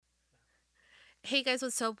Hey guys,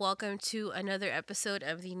 what's up? Welcome to another episode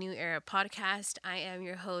of the New Era podcast. I am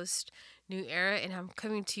your host, New Era, and I'm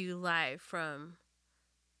coming to you live from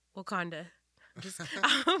Wakanda.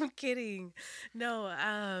 I'm kidding. No,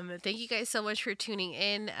 thank you guys so much for tuning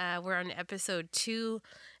in. We're on episode 2,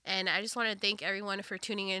 and I just want to thank everyone for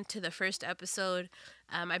tuning in to the first episode.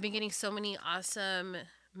 I've been getting so many awesome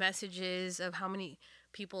messages of how many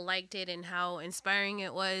people liked it and how inspiring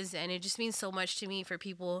it was, and it just means so much to me for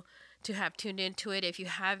people to have tuned into it. If you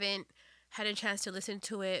haven't had a chance to listen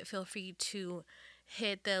to it, feel free to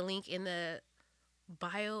hit the link in the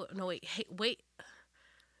bio. No, wait, hey, wait.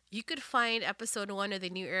 You could find episode 1 of the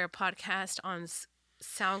New Era podcast on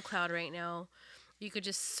SoundCloud right now. You could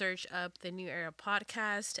just search up the New Era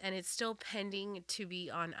podcast, and it's still pending to be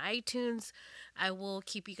on iTunes. I will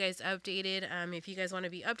keep you guys updated. If you guys want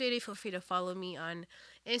to be updated, feel free to follow me on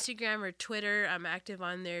Instagram or Twitter. I'm active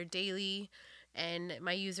on there daily, and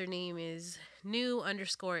my username is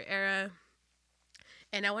new_era.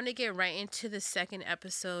 And I want to get right into the second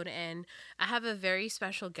episode, and I have a very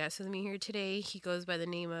special guest with me here today. He goes by the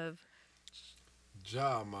name of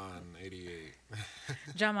JahMan 88.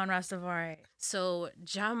 JahMan Rastafari. So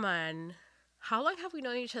JahMan. How long have we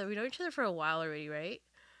known each other? We know each other for a while already, right?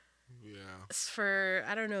 Yeah. For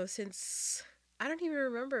I don't know, since I don't even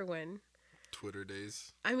remember when. Twitter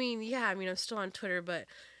days. I'm still on Twitter, but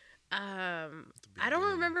I don't beginning.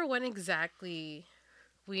 remember when exactly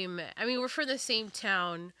we met. I mean, we're from the same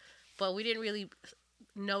town, but we didn't really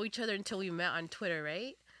know each other until we met on Twitter,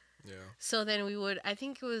 right? Yeah. So then I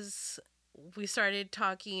think it was, we started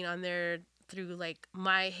talking on there through like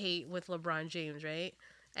my hate with LeBron James, right?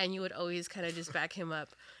 And you would always kind of just back him up.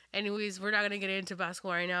 Anyways, we're not going to get into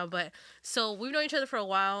basketball right now, but so we've known each other for a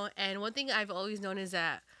while. And one thing I've always known is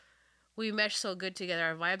that we mesh so good together.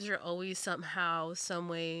 Our vibes are always somehow, some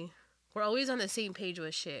way, we're always on the same page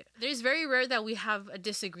with shit. There's very rare that we have a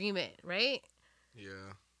disagreement, right?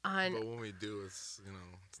 Yeah. On But when we do, it's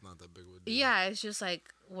not that big of a deal. yeah, it's just like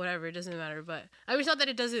whatever, it doesn't matter. But I mean, it's not that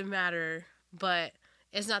it doesn't matter, but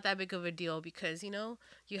it's not that big of a deal because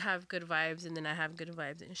you have good vibes and then I have good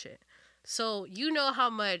vibes and shit. So you know how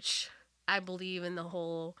much I believe in the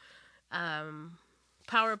whole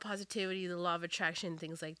power of positivity, the law of attraction,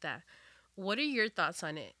 things like that. What are your thoughts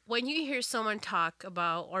on it? When you hear someone talk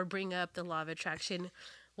about or bring up the law of attraction,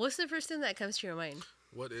 what's the first thing that comes to your mind?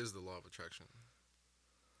 What is the law of attraction?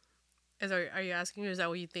 Are you asking, or is that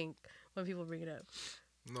what you think when people bring it up?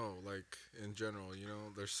 No, like in general,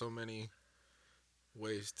 there's so many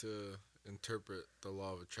ways to interpret the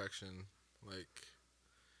law of attraction. Like,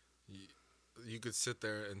 you could sit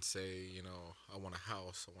there and say, I want a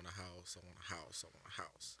house, I want a house, I want a house, I want a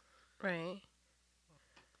house. Right.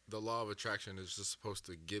 The law of attraction is just supposed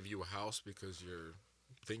to give you a house because you're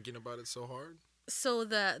thinking about it so hard. So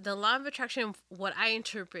the law of attraction, what I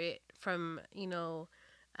interpret from the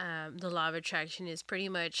law of attraction is pretty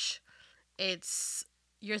much, it's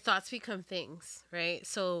your thoughts become things, right?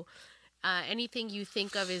 So anything you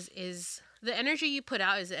think of is the energy you put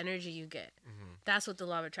out is the energy you get. Mm-hmm. That's what the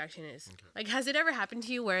law of attraction is. Okay. Like, has it ever happened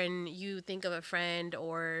to you wherein you think of a friend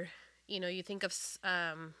or you think of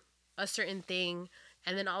a certain thing,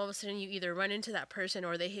 and then all of a sudden you either run into that person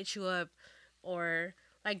or they hit you up, or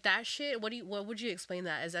like that shit? What would you explain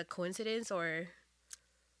that as? A coincidence or?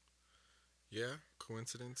 Yeah,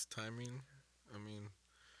 coincidence, timing. I mean,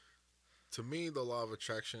 to me, the law of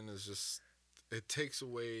attraction is just, it takes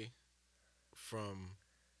away from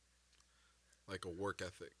like a work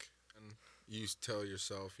ethic. And you tell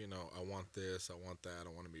yourself, I want this, I want that, I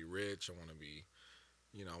want to be rich, I want to be,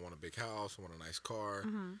 I want a big house, I want a nice car.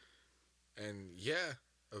 Mm-hmm. And yeah,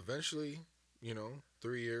 eventually,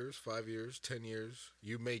 3 years, 5 years, 10 years,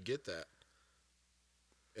 you may get that.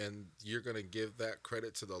 And you're going to give that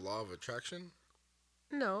credit to the law of attraction?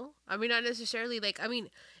 No, I mean, not necessarily. Like, I mean,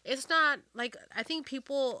 it's not like, I think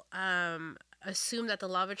people assume that the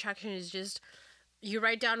law of attraction is just you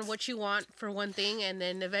write down what you want for one thing, and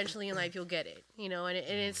then eventually in life you'll get it. And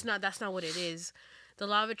it's not. That's not what it is. The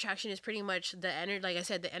law of attraction is pretty much the energy. Like I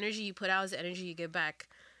said, the energy you put out is the energy you get back.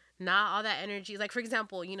 Not all that energy. Like, for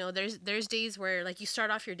example, there's days where like you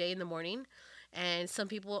start off your day in the morning, and some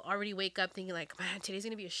people already wake up thinking like, man, today's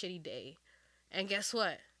gonna be a shitty day, and guess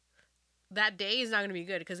what? That day is not going to be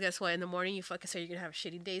good because guess what? In the morning, you fucking say you're going to have a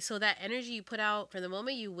shitty day. So that energy you put out from the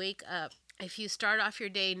moment you wake up, if you start off your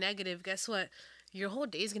day negative, guess what? Your whole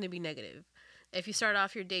day is going to be negative. If you start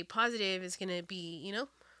off your day positive, it's going to be,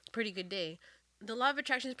 pretty good day. The law of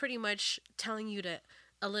attraction is pretty much telling you to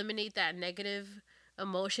eliminate that negative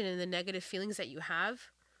emotion and the negative feelings that you have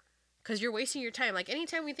because you're wasting your time. Like,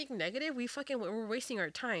 anytime we think negative, we're wasting our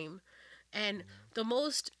time. And the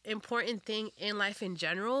most important thing in life in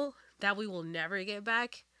general that we will never get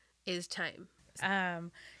back is time.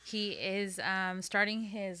 He is starting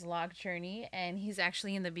his log journey, and he's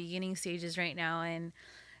actually in the beginning stages right now, and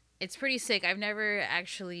it's pretty sick. I've never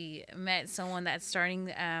actually met someone that's starting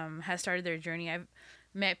has started their journey. I've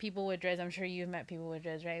met people with dreads. I'm sure you've met people with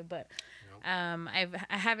dreads, right? But I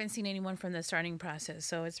haven't seen anyone from the starting process,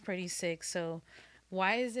 so it's pretty sick. So,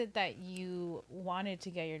 why is it that you wanted to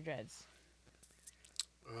get your dreads?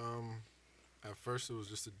 At first it was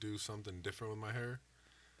just to do something different with my hair.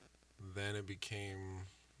 Then it became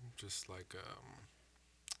just like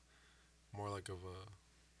more like of a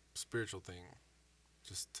spiritual thing,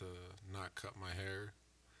 just to not cut my hair.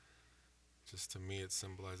 Just to me, it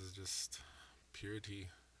symbolizes just purity.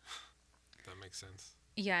 If that makes sense.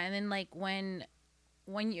 Yeah, and then like when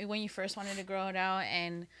you first wanted to grow it out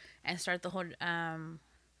and start the whole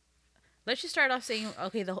let's just start off saying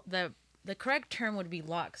okay, the correct term would be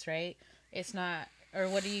locks, right? It's not, or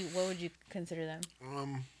what would you consider them?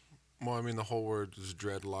 Well, I mean, the whole word is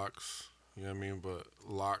dreadlocks. You know what I mean? But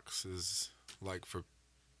locks is like for,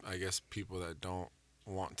 I guess, people that don't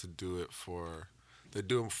want to do it for, they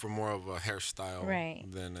do it for more of a hairstyle Right.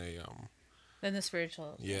 than a Than the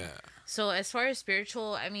spiritual. yeah. So as far as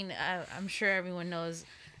spiritual, I mean, I'm sure everyone knows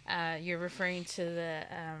you're referring to the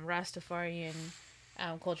Rastafarian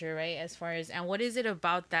culture, right? As far as, and what is it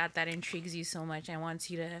about that intrigues you so much and wants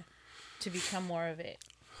you to become more of it?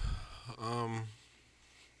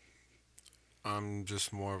 I'm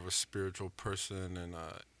just more of a spiritual person and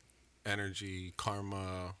energy,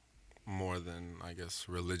 karma, more than I guess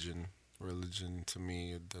religion. Religion to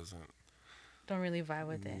me, it doesn't. Don't really vibe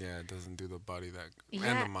with it. Yeah, it doesn't do the body that and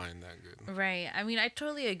Yeah. the mind that good. Right. I mean, I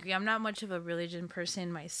totally agree. I'm not much of a religion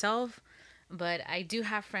person myself, but I do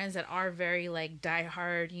have friends that are very like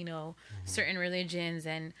diehard, certain religions,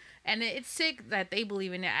 and it's sick that they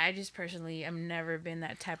believe in it. I just personally have never been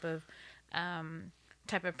that type of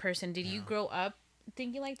person. Did you grow up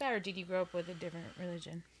thinking like that, or did you grow up with a different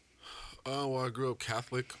religion? Well, I grew up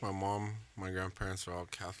Catholic. My mom, my grandparents are all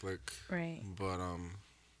Catholic. Right. But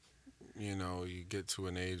you get to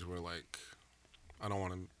an age where like I don't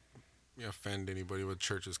want to offend anybody, but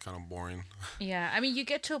church is kind of boring. Yeah. I mean, you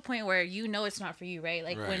get to a point where it's not for you, right?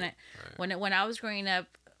 Like Right, when I was growing up,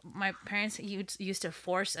 my parents used to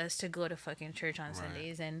force us to go to fucking church on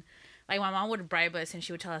Sundays, and like my mom would bribe us and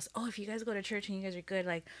she would tell us, "Oh, if you guys go to church and you guys are good,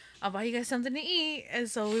 like I'll buy you guys something to eat." And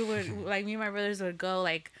so we would like me and my brothers would go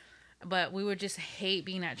like, but we would just hate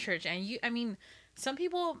being at church. And I mean, some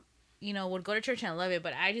people, would go to church and love it,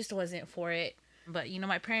 but I just wasn't for it. But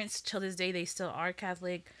my parents till this day they still are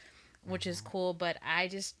Catholic, which is cool. But I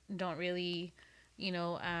just don't really,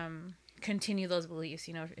 continue those beliefs.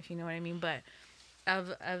 If you know what I mean. But of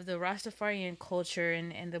the Rastafarian culture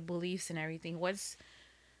and the beliefs and everything, what's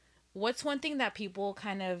one thing that people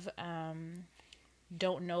kind of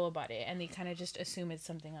don't know about it and they kind of just assume it's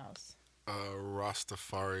something else?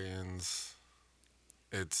 Rastafarians,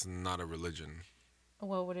 it's not a religion.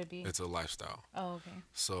 What would it be? It's a lifestyle. Oh, okay.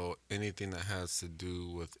 So anything that has to do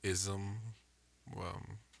with ism,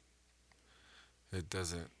 it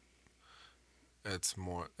doesn't.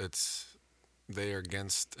 They are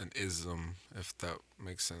against an ism, if that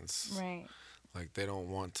makes sense. Right. Like they don't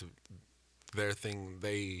want to. Their thing,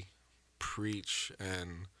 they preach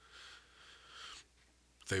and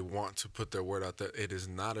they want to put their word out there. It is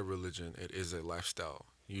not a religion. It is a lifestyle.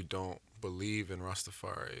 You don't believe in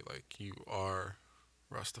Rastafari. Like you are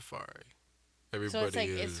Rastafari. Everybody So it's like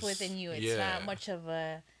is, it's within you. It's not much of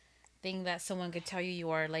a thing that someone could tell you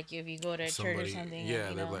are. Like if you go to church or something. Yeah,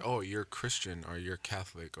 and, they're like, oh, you're Christian or you're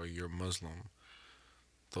Catholic or you're Muslim.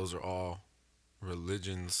 Those are all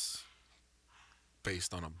religions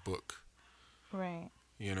based on a book. Right.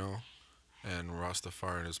 And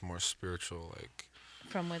Rastafarian is more spiritual, like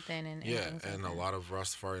from within and and a lot of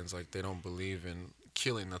Rastafarians like they don't believe in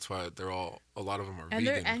killing. That's why a lot of them are and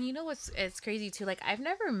vegan. And it's crazy too. Like I've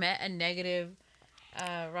never met a negative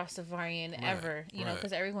Rastafarian ever.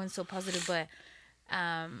 Because everyone's so positive. But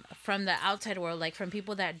from the outside world, like from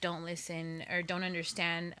people that don't listen or don't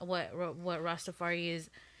understand what Rastafari is,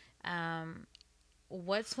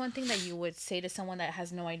 what's one thing that you would say to someone that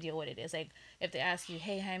has no idea what it is? Like if they ask you,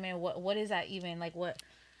 "Hey, JahMan, what is that even? Like what?"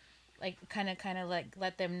 Like kind of like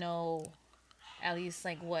let them know at least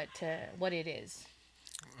like what it is.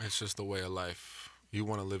 It's just the way of life. You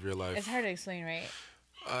want to live your life. It's hard to explain, right?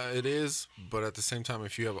 It is, but at the same time,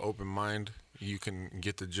 if you have an open mind, you can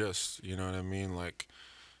get the gist. You know what I mean? Like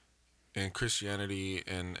in Christianity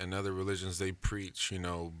and other religions, they preach,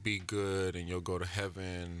 be good and you'll go to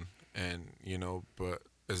heaven, and but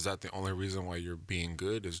is that the only reason why you're being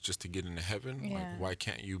good is just to get into heaven? Yeah. Like, why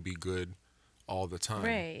can't you be good all the time?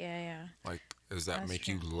 Right. Yeah. Like, does that That's make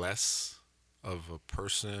true. you less of a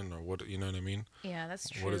person, or what? You know what I mean? Yeah, that's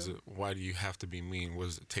true. What is it? Why do you have to be mean? What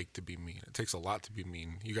does it take to be mean? It takes a lot to be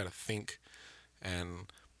mean. You got to think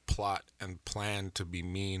and plot and plan to be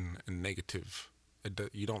mean and negative.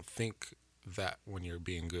 You don't think that when you're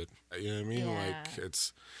being good. You know what I mean? Yeah. Like,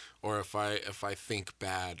 it's, or if I think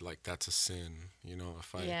bad, like, that's a sin. You know,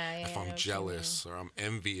 if Yeah, yeah, if I know I'm what you jealous or I'm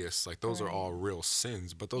envious, like, those are Right. all real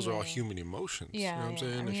sins. But those are all Yeah. human emotions. Yeah, You know what I'm yeah.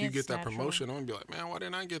 saying? I If mean, you get it's that natural. promotion, I'm gonna be like, man, why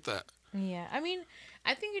didn't I get that? Yeah, I mean,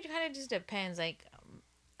 I think it kind of just depends, like,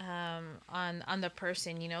 on the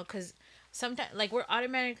person, you know, because sometimes, like, we're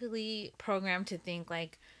automatically programmed to think,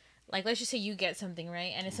 like, let's just say you get something,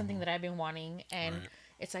 right, and it's something that I've been wanting, and Right.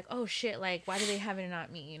 it's like, oh shit, like, why do they have it and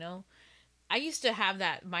not me, you know? I used to have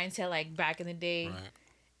that mindset, like, back in the day, Right.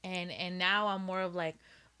 and now I'm more of like,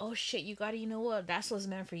 oh shit, you gotta, you know what, that's what's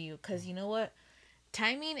meant for you, because you know what,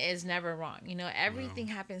 timing is never wrong. You know, everything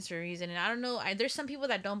happens for a reason, and I don't know. There's some people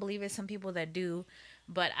that don't believe it, some people that do,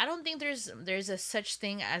 but I don't think there's a such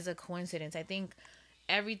thing as a coincidence. I think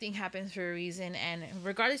everything happens for a reason, and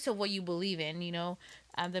regardless of what you believe in, you know,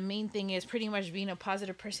 the main thing is pretty much being a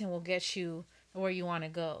positive person will get you where you want to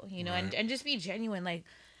go. You know, Right. and just be genuine, like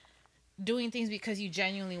doing things because you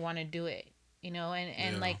genuinely want to do it. You know,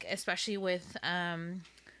 and Yeah. like especially with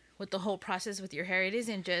the whole process with your hair, it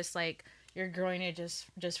isn't just like you're growing it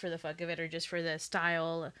just for the fuck of it or just for the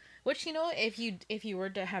style, which, you know, if you were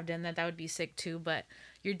to have done that, that would be sick too, but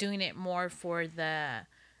you're doing it more for the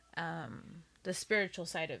spiritual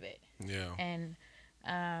side of it. Yeah. And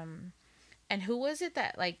who was it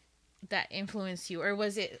that, like, that influenced you, or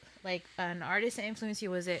was it like an artist that influenced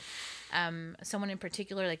you? Was it someone in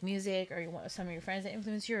particular, like music, or some of your friends that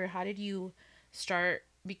influenced you, or how did you start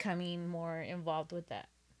becoming more involved with that?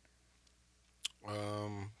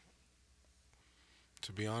 Um,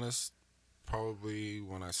 to be honest, probably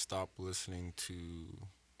when I stopped listening to,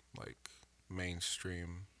 like,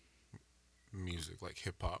 mainstream music, like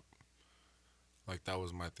hip hop. Like, that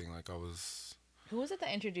was my thing. Like, I was Who was it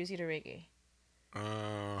that introduced you to reggae?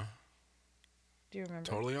 uh Do you remember?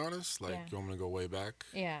 totally honest. Like, Yeah. you want me to go way back?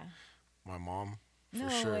 Yeah. My mom, for No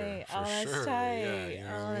sure, way. for Oh, that's sure. tight. Yeah, you know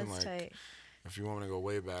Oh, what I mean. that's Like, tight. if you want me to go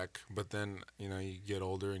way back, but then, you know, you get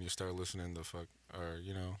older and you start listening to fuck, or,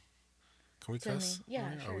 you know, can we To me. cuss?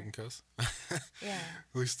 Yeah, Oh, sure. we can cuss. Yeah.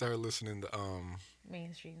 We start listening to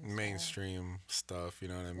Mainstream. style. mainstream stuff. You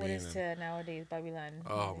know what I mean? What is And- to nowadays Babylon?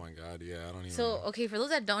 oh my god, yeah, I don't even. So, okay, for those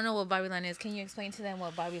that don't know what Babylon is, can you explain to them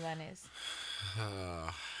what Babylon is?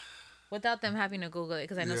 Without them having to Google it,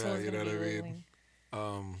 because I know Yeah, someone's you going know to be what I mean.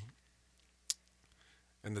 Googling.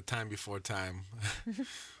 In the time before time,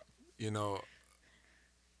 you know,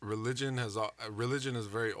 religion is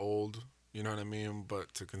very old. You know what I mean?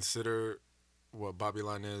 But to consider what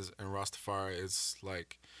Babylon is and Rastafari, it's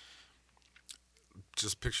like,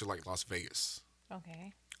 just picture like Las Vegas.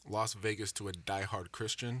 Okay. Las Vegas to a diehard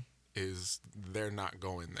Christian is they're not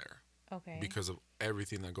going there Okay. because of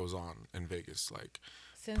everything that goes on in Vegas, like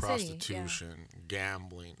Sin City, prostitution,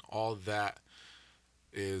 gambling, all that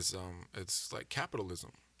is it's like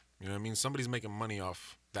capitalism. You know what I mean? Somebody's making money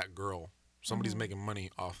off that girl. Somebody's making money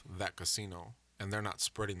off that casino, and they're not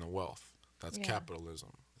spreading the wealth. That's Yeah.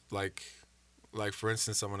 capitalism. Like for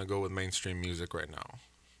instance, I'm gonna go with mainstream music right now,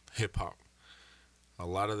 hip hop. A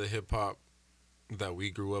lot of the hip hop that we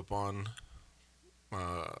grew up on,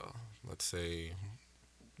 let's say,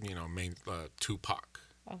 you know, Tupac.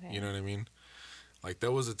 Yeah. Okay. You know what I mean? Like,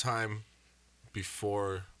 there was a time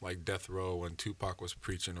before, like, Death Row, when Tupac was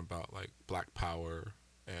preaching about, like, black power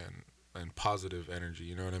and positive energy,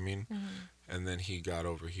 you know what I mean? And then he got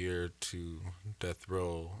over here to Death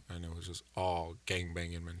Row, and it was just all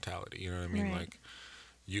gangbanging mentality, you know what I mean? Right. Like,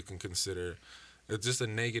 you can consider it's just a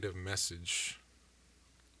negative message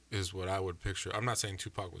is what I would picture. I'm not saying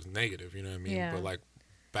Tupac was negative, you know what I mean? Yeah. But, like,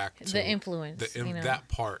 back to The influence. You know? that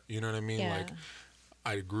part, you know what I mean? Yeah. Like,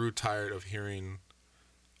 I grew tired of hearing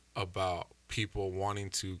about people wanting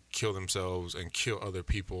to kill themselves and kill other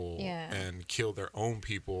people Yeah. and kill their own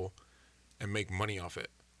people and make money off it.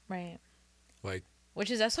 Right. Like,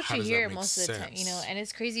 That's what how you does that hear make most of the time, you know. sense? And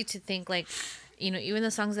it's crazy to think, like, you know, even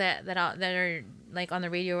the songs that are like on the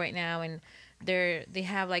radio right now, and they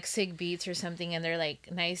have like sick beats or something, and they're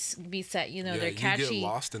like nice beats that, you know, yeah, they're catchy. you get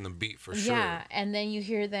lost in the beat for sure. Yeah, and then you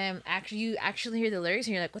hear them you actually hear the lyrics,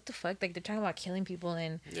 and you're like, what the fuck? Like, they're talking about killing people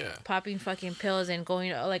and Yeah. popping fucking pills and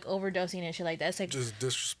going like overdosing and shit like that. It's like, Just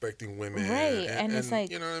disrespecting women. Right, and it's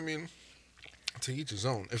like- you know what I mean? To each his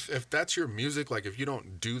own. If that's your music, like if you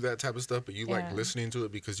don't do that type of stuff, but you like Yeah. listening to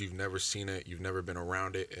it because you've never seen it, you've never been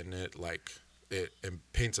around it, and it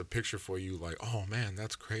paints a picture for you, like, oh man,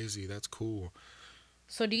 that's crazy, that's cool.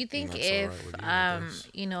 So do you And think that's all right if with you, I guess.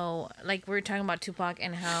 you know, like we were talking about Tupac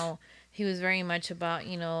and how he was very much about,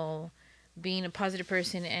 you know, being a positive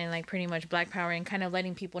person and like pretty much black power and kind of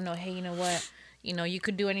letting people know, hey, you know what, you know, you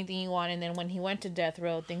could do anything you want, and then when he went to death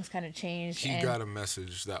row, things kind of changed. He And got a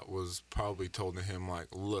message that was probably told to him, like,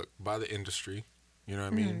 look, by the industry, you know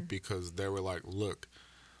what I mean? Because they were like, look,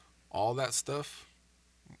 all that stuff,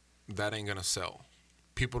 that ain't gonna sell.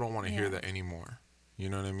 People don't want to hear Yeah. that anymore. You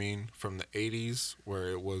know what I mean? From the 80s, where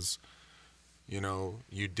it was, you know,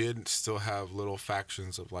 you did still have little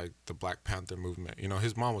factions of like the Black Panther movement. You know,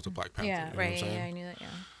 his mom was a Black Panther. yeah, You know right, what I'm saying? yeah, I knew that,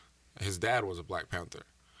 yeah. His dad was a Black Panther.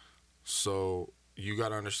 So you got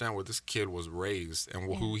to understand where this kid was raised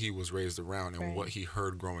and who he was raised around and Right. what he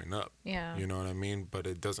heard growing up. Yeah. You know what I mean? But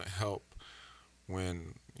it doesn't help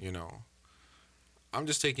when, you know, I'm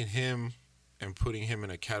just taking him and putting him in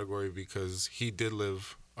a category because he did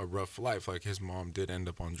live a rough life. Like his mom did end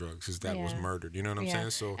up on drugs. His dad was Yeah. murdered. You know what I'm Yeah. saying?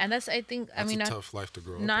 So And that's, I think, I that's mean, a not, tough life to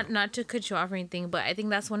grow not up in. not to cut you off or anything, but I think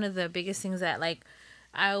that's one of the biggest things that like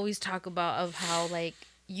I always talk about, of how like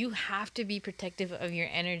you have to be protective of your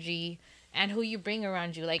energy and who you bring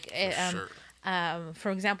around you. Like Sure.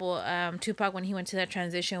 for example, Tupac, when he went to that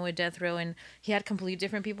transition with Death Row, and he had completely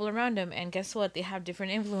different people around him, and guess what? They have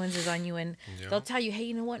different influences on you, and Yeah. they'll tell you, hey,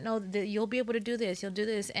 you know what? No, you'll be able to do this. You'll do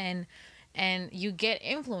this, and you get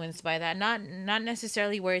influenced by that. Not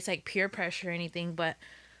necessarily where it's like peer pressure or anything, but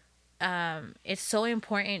it's so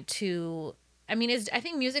important to. I mean, I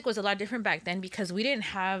think music was a lot different back then because we didn't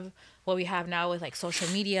have what we have now with like social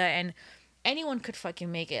media, and anyone could fucking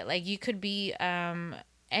make it. Like you could be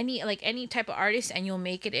any type of artist and you'll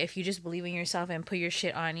make it if you just believe in yourself and put your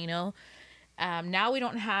shit on, you know. Now we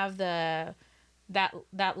don't have that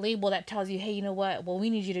label that tells you, hey, you know what, well, we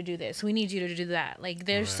need you to do this, we need you to do that. Like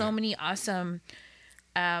there's so Right. many awesome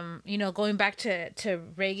you know, going back to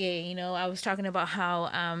reggae, you know, I was talking about how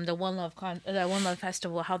the One Love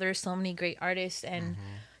Festival, how there's so many great artists, and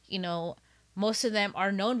you know, most of them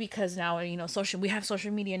are known because now, you know, we have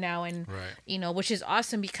social media now, and Right. you know, which is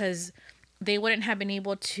awesome because they wouldn't have been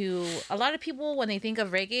able to. A lot of people, when they think of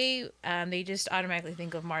reggae, they just automatically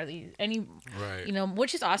think of Marley. Right. You know,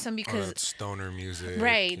 which is awesome Or because that stoner music.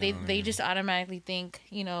 right, you they know what I they mean? just automatically think,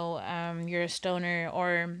 you know, you're a stoner,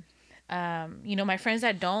 or you know, my friends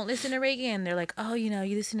that don't listen to reggae and they're like, oh, you know,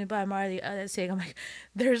 you listen to Bob Marley, oh, that's sick. I'm like,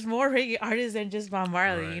 there's more reggae artists than just Bob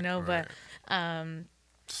Marley, you Right, know. right. But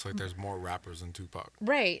Just like there's more rappers than Tupac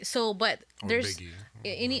right, so but or there's Biggie.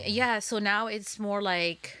 any, yeah, so now it's more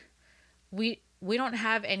like we don't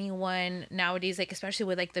have anyone nowadays, like especially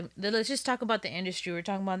with like the let's just talk about the industry. We're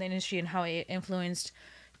talking about the industry and how it influenced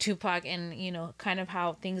Tupac, and you know, kind of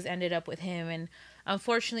how things ended up with him, and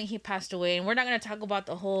unfortunately he passed away, and we're not going to talk about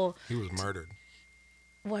the whole. He was murdered.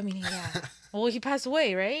 Well, I mean, yeah. Well, he passed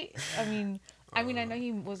away, right? I mean, I know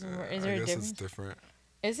he was. Is there I a guess difference? it's different.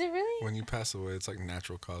 Is it really? When you pass away, it's like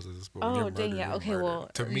natural causes. But when Oh, you're dang, murdered, yeah. you're Okay, murdered. well,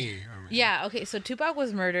 To me, I mean, Yeah. Okay. So Tupac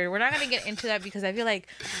was murdered. We're not gonna get into that because I feel like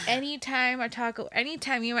anytime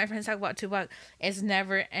me and my friends talk about Tupac, it's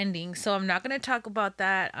never ending. So I'm not gonna talk about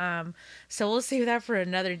that. So we'll save that for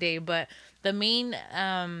another day. But the main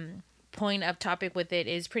point of topic with it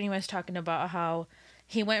is pretty much talking about how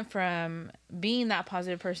he went from being that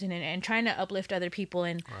positive person and trying to uplift other people,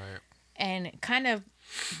 right. and kind of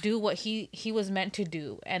do what he was meant to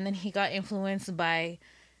do, and then he got influenced by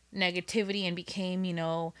negativity and became, you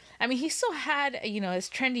know, I mean, he still had, you know, his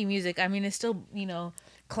trendy music. I mean, it's still, you know,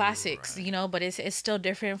 classics, Right. you know, but it's still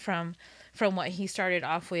different from what he started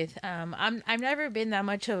off with. I've never been that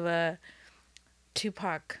much of a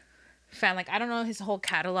Tupac fan. Like, I don't know his whole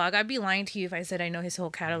catalog. I'd be lying to you if I said I know his whole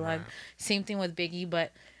catalog. Right. Same thing with Biggie,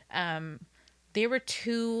 but they were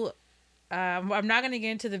two. I'm not gonna get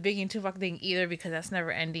into the Biggie and Tupac thing either because that's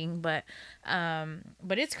never ending. But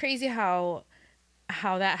it's crazy how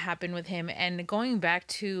that happened with him. And going back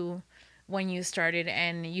to when you started,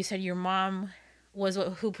 and you said your mom was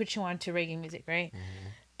who put you on to reggae music, right?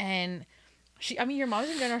 And I mean, your mom's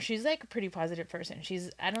in general, she's like a pretty positive person.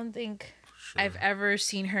 I don't think Sure. I've ever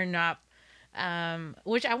seen her not.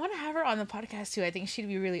 Which I want to have her on the podcast too. I think she'd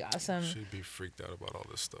be really awesome. She'd be freaked out about all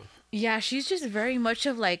this stuff. Yeah, she's just very much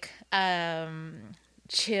of like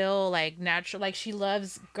chill, like natural, like she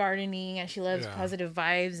loves gardening and she loves Yeah. positive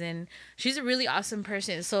vibes, and she's a really awesome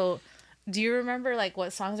person. So do you remember like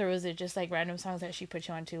what songs, or was it just like random songs that she put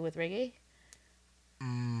you onto with reggae?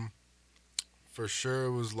 For sure,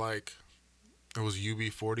 it was like It was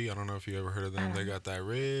UB40. I don't know if you ever heard of them. They got that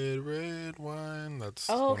red wine. That's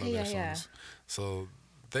Oh, one of okay, their yeah, yeah. songs. So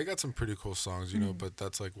they got some pretty cool songs, but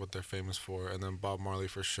that's like what they're famous for. And then Bob Marley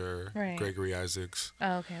for sure. Right. Gregory Isaacs.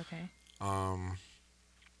 Oh, okay, okay. Um,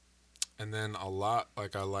 and then a lot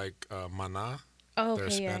like I like Mana. Oh, They're a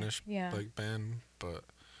okay, yeah, Spanish yeah. like band, but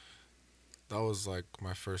that was like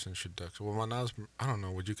my first introduction. Well, Mana's, I don't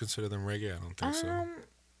know. Would you consider them reggae? I don't think so.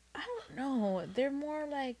 I don't know. They're more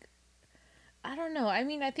like, I don't know. I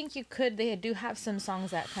mean, I think you could. They do have some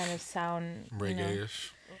songs that kind of sound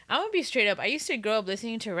Reggae-ish. I'm gonna be straight up. I used to grow up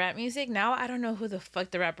listening to rap music. Now I don't know who the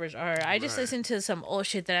fuck the rappers are. I just Right. listen to some old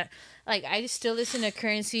shit that, I just still listen to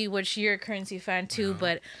Currency, which you're a Currency fan too. Yeah.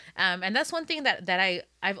 But, and that's one thing that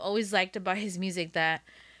I've always liked about his music, that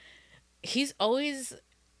he's always,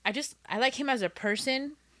 I like him as a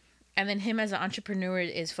person, and then him as an entrepreneur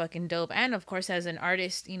is fucking dope. And of course, as an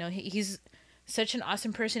artist, he's such an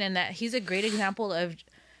awesome person, and that he's a great example of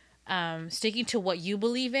sticking to what you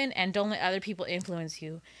believe in and don't let other people influence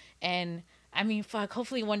you. And I mean, fuck,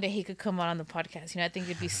 hopefully one day he could come on the podcast. I think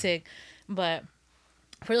it'd be sick. But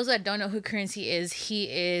for those that don't know who Currency is, he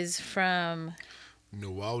is from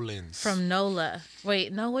New Orleans. from NOLA.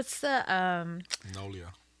 Wait, no, what's the Nolia.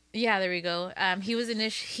 yeah, there we go. He was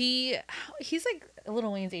he's like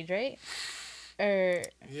Lil Wayne's age, right? Or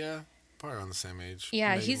Yeah, probably around the same age.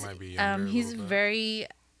 yeah, Maybe he's might be younger a he's little bit. very,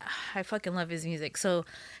 I fucking love his music. So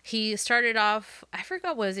he started off, I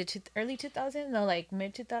forgot, was it early 2000? No, like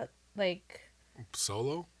mid 2000, like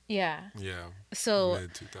Solo. yeah. Yeah. So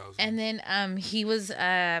Mid 2000s. and then he was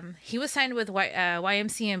signed with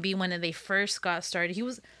YMCMB when they first got started. He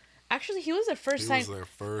was the first he signed. was their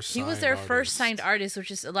first. He was signed their artist. first signed artist, which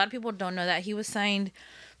is, a lot of people don't know that he was signed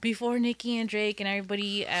before Nicki and Drake and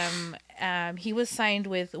everybody. He was signed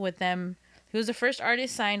with them. He was the first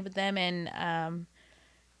artist signed with them, and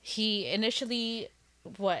he initially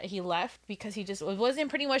he left because it wasn't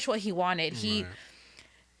pretty much what he wanted. Right.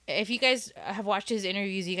 If you guys have watched his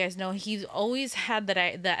interviews, you guys know he's always had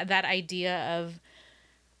that idea of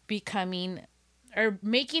becoming or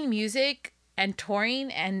making music and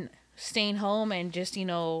touring and staying home and just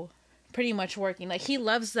pretty much working. Like, he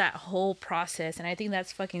loves that whole process, and I think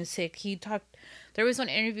that's fucking sick. There was one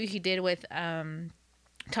interview he did with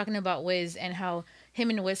talking about Wiz and how him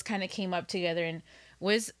and Wiz kind of came up together, and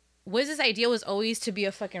Wiz's idea was always to be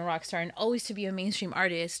a fucking rock star and always to be a mainstream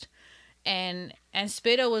artist. And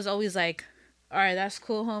Spitto was always like, all right, that's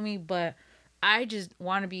cool, homie, but I just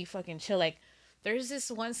want to be fucking chill. Like, there's this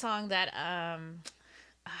one song that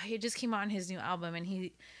he just came out on his new album, and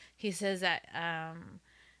he says that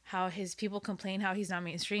how his people complain how he's not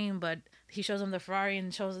mainstream, but he shows them the Ferrari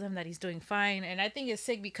and shows them that he's doing fine. And I think it's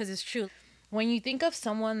sick because it's true. When you think of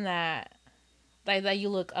someone that you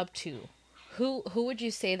look up to, who would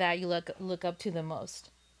you say that you look up to the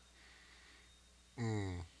most?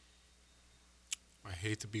 I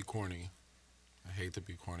hate to be corny.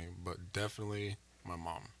 But definitely my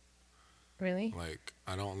mom. Really? Like,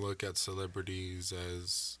 I don't look at celebrities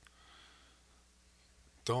as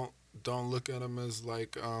don't look at them as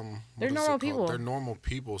like They're what is normal it called? people. They're normal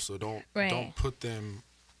people, so don't Right. put them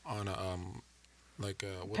on a like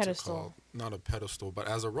a what's Pedestal. it called? Not a pedestal, but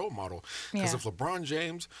as a role model. Because Yeah. if LeBron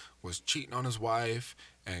James was cheating on his wife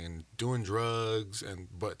and doing drugs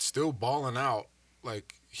but still balling out,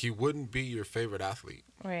 like, he wouldn't be your favorite athlete.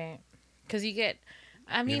 Right. Because you get,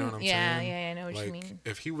 I mean, You know what I'm yeah, saying? yeah, I know what Like, you mean.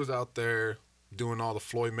 if he was out there doing all the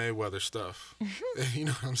Floyd Mayweather stuff, you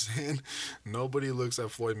know what I'm saying? Nobody looks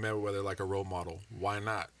at Floyd Mayweather like a role model. Why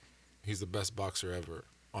not? He's the best boxer ever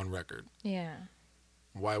on record. Yeah.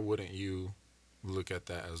 Why wouldn't you look at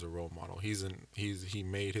that as a role model? He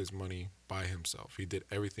made his money by himself. He did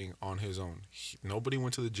everything on his own. Nobody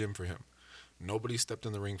went to the gym for him. Nobody stepped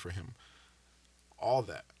in the ring for him. All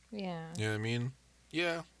that. Yeah. You know what I mean?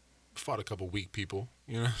 Yeah, fought a couple weak people.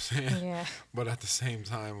 You know what I'm saying? Yeah. But at the same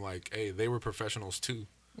time, like, hey, they were professionals too.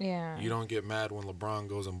 Yeah. You don't get mad when LeBron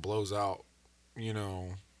goes and blows out,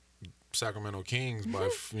 Sacramento Kings by,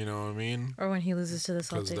 you know what I mean? Or when he loses to the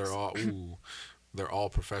Because Celtics. they're all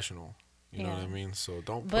professional. You know what I Yeah. mean? So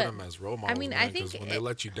don't put But, them as role models. mean, I because think when they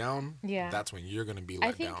let you down, Yeah. that's when you're gonna be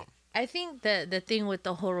let down. I think the thing with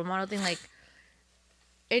the whole role model thing, like,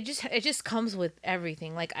 it just comes with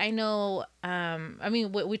everything. Like, I know, I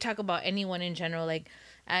mean, we talk about anyone in general, like,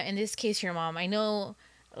 in this case, your mom. I know,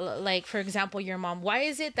 like, for example, your mom. Why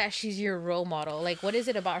is it that she's your role model? Like, what is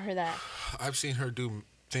it about her that? I've seen her do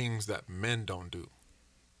things that men don't do.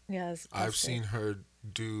 Yeah, I've seen her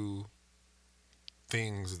do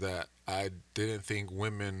things that I didn't think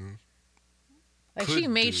women like, could she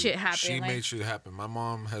made do. shit happen. She like, made shit happen. My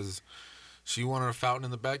mom She wanted a fountain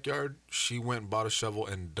in the backyard. She went and bought a shovel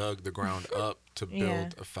and dug the ground up to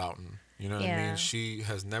build a fountain. You know what I mean? She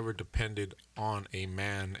has never depended on a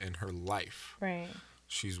man in her life. Right.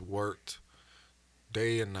 She's worked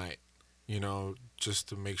day and night, just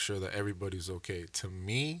to make sure that everybody's okay. To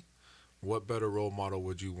me, what better role model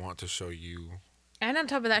would you want to show you? And on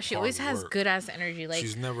top of that, she always has good ass energy. Like,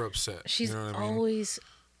 she's never upset. She's always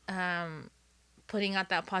putting out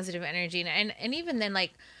that positive energy, and even then,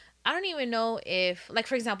 like, I don't even know if, like,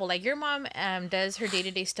 for example, like your mom does her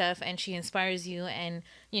day-to-day stuff and she inspires you and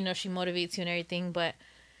she motivates you and everything, but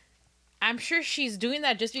I'm sure she's doing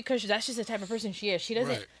that just because that's just the type of person she is. She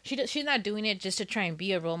doesn't she's not doing it just to try and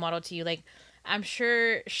be a role model to you. Like, I'm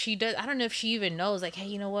sure she does. I don't know if she even knows, like, hey,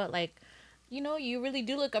 you know what, like, you really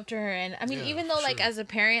do look up to her. And I mean, even though, like, as a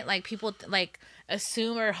parent, like, people like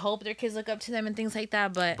assume or hope their kids look up to them and things like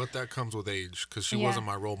that, but that comes with age, because she wasn't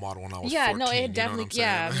my role model when I was 14. No, it definitely,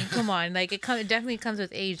 I mean, come on, like, it definitely comes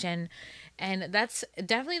with age, and that's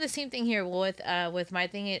definitely the same thing here with my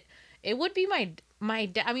thing. It would be my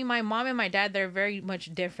dad. I mean, my mom and my dad, they're very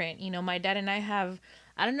much different. My dad and I have,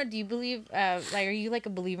 I don't know, do you believe, like, are you like a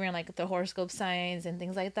believer in like the horoscope signs and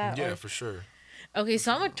things like that? Yeah, for sure. Okay,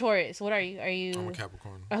 so I'm a Taurus. What are you? I'm a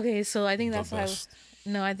Capricorn. Okay, so I think that's why.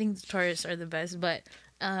 No, I think Taurus are the best, but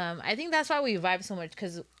I think that's why we vibe so much,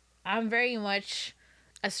 because I'm very much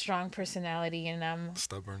a strong personality, and I'm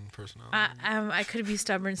stubborn personality. I could be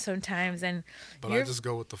stubborn sometimes, but I just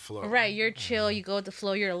go with the flow. Right, you're chill. You go with the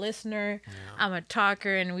flow. You're a listener. Yeah. I'm a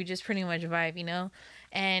talker, and we just pretty much vibe,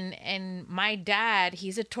 And my dad,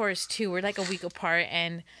 he's a Taurus too. We're like a week apart,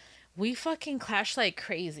 and we fucking clash like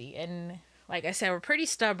crazy. And like I said, we're pretty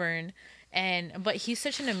stubborn, but he's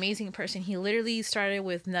such an amazing person. He literally started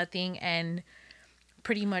with nothing and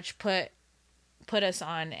pretty much put us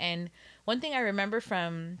on. And one thing I remember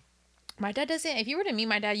from my dad if you were to meet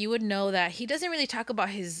my dad, you would know that he doesn't really talk about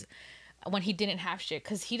his when he didn't have shit,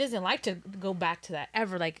 because he doesn't like to go back to that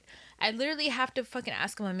ever. Like, I literally have to fucking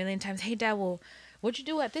ask him a million times, hey dad, well, what'd you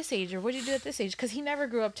do at this age, or what'd you do at this age? Because he never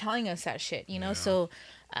grew up telling us that shit, So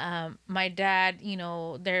my dad,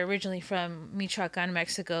 they're originally from Michoacan,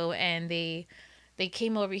 Mexico, and they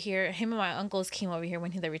came over here. Him and my uncles came over here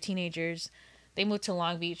when they were teenagers. They moved to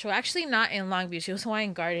Long Beach. Well, actually not in Long Beach. It was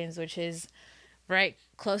Hawaiian Gardens, which is right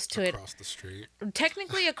close to across the street.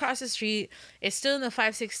 Technically across the street. It's still in the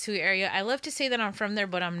 562 area. I love to say that I'm from there,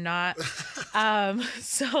 but I'm not.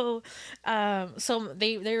 So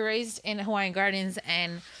they were raised in Hawaiian Gardens,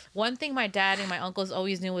 and one thing my dad and my uncles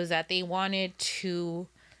always knew was that they wanted to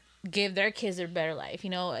give their kids a better life.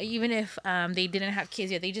 Even if they didn't have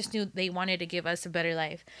kids yet, they just knew they wanted to give us a better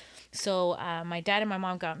life. So my dad and my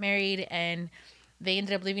mom got married, and they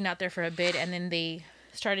ended up living out there for a bit, and then they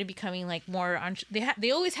started becoming like more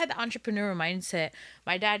they always had the entrepreneur mindset.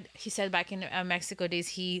 My dad, he said back in Mexico days,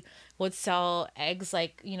 he would sell eggs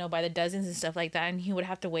like by the dozens and stuff like that, and he would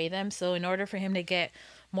have to weigh them. So in order for him to get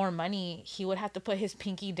more money, he would have to put his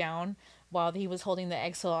pinky down while he was holding the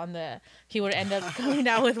egg, so he would end up coming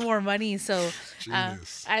out with more money. So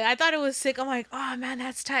I thought it was sick. I'm like, oh man,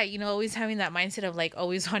 that's tight. Always having that mindset of like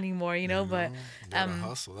always wanting more, but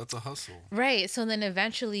hustle. That's a hustle. Right. So then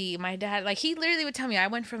eventually my dad, like, he literally would tell me, I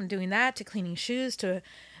went from doing that to cleaning shoes to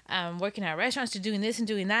working at restaurants to doing this and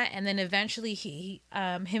doing that. And then eventually him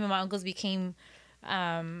and my uncles became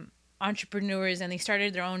entrepreneurs, and they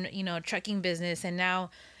started their own, trucking business. And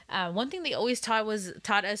now one thing they always taught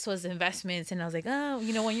us was investments. And I was like, oh,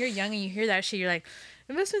 when you're young and you hear that shit, you're like,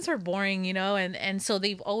 investments are boring, and so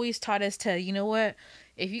they've always taught us to, what,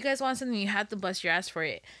 if you guys want something, you have to bust your ass for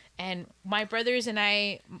it. And my brothers and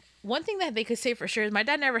I, one thing that they could say for sure is my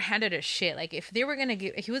dad never handed us shit. Like, if he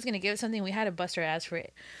was gonna give us something, we had to bust our ass for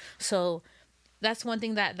it. So that's one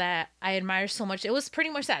thing that I admire so much. It was pretty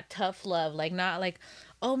much that tough love, like, not like,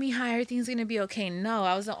 oh, mija, everything's gonna be okay. No,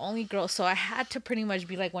 I was the only girl, so I had to pretty much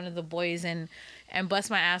be like one of the boys and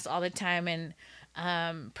bust my ass all the time. And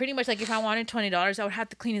pretty much, like, if I wanted $20, I would have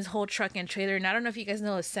to clean his whole truck and trailer. And I don't know if you guys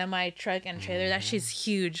know a semi truck and trailer. That shit's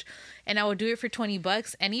huge. And I would do it for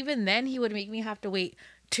 $20. And even then, he would make me have to wait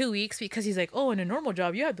 2 weeks, because he's like, oh, in a normal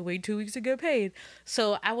job, you have to wait 2 weeks to get paid.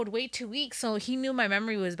 So I would wait 2 weeks. So he knew my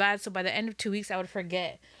memory was bad. So by the end of 2 weeks, I would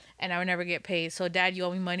forget, and I would never get paid. So, Dad, you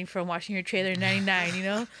owe me money for washing your trailer in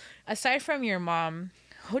 99, Aside from your mom,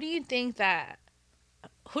 who do you think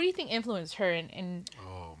influenced her in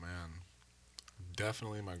Oh man,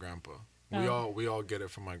 definitely my grandpa. We all get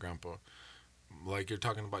it from my grandpa. Like, you're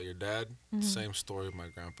talking about your dad, same story with my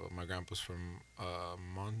grandpa. My grandpa's from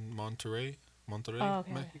Monterrey, oh,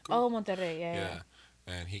 okay. Mexico. Oh, Monterrey, yeah.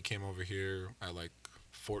 And he came over here at like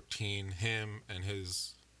 14. Him and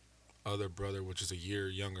his other brother, which is a year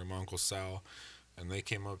younger, my uncle Sal, and they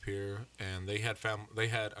came up here, and they had They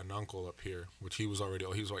had an uncle up here, which he was already.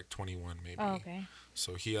 Oh, he was like 21 maybe. Oh, okay.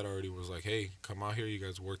 So he had already was like, hey, come out here. You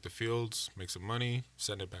guys work the fields, make some money,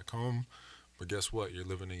 send it back home. But guess what? You're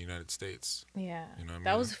living in the United States. Yeah. You know what I mean?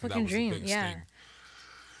 That was a fucking dream. Yeah. Thing.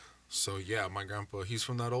 So yeah, my grandpa, he's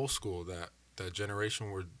from that old school, that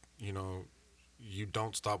generation where, you know, you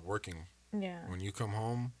don't stop working. Yeah. When you come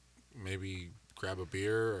home, maybe grab a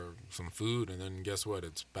beer or some food, and then guess what?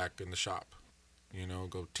 It's back in the shop. You know,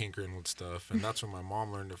 go tinkering with stuff, and that's where my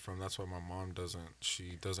mom learned it from. That's why my mom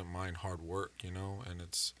doesn't mind hard work, you know, and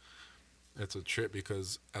it's a trip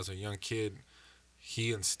because as a young kid,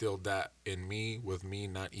 he instilled that in me with me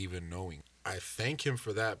not even knowing. I thank him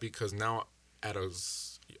for that because now, at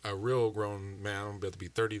a real grown man, I'm about to be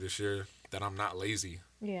 30 this year, that I'm not lazy.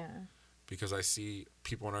 Yeah. Because I see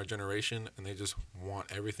people in our generation and they just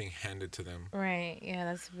want everything handed to them. Right. Yeah,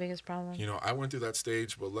 that's the biggest problem. You know, I went through that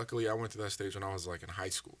stage, but luckily I went through that stage when I was like in high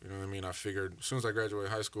school. You know what I mean? I figured as soon as I graduate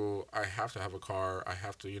high school, I have to have a car. I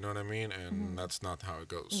have to, you know what I mean? And that's not how it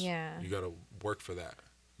goes. Yeah. You got to work for that.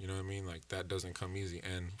 You know what I mean? Like, that doesn't come easy.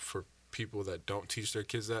 And for people that don't teach their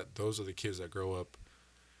kids that, those are the kids that grow up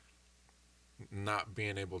not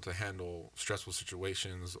being able to handle stressful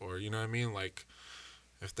situations, or, you know what I mean? Like,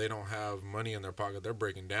 if they don't have money in their pocket, they're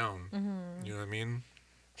breaking down. Mm-hmm. You know what I mean?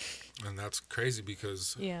 And that's crazy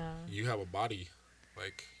because you have a body.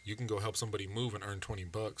 Like, you can go help somebody move and earn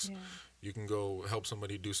 $20. Yeah. You can go help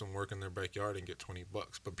somebody do some work in their backyard and get $20.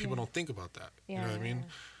 But people don't think about that. You know what I mean?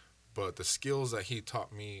 But the skills that he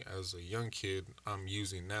taught me as a young kid, I'm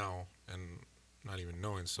using now and not even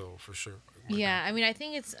knowing. So for sure. Yeah, I mean, I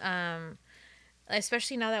think it's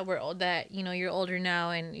especially now that we're old, that, you know, you're older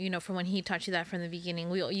now, and, you know, from when he taught you that from the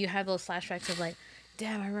beginning, you have those flashbacks of like,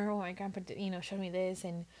 damn, I remember when my grandpa did, you know, showed me this,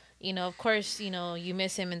 and, you know, of course, you know, you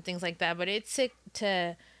miss him and things like that, but it's sick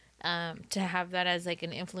to have that as like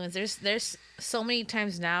an influence. There's so many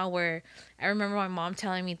times now where I remember my mom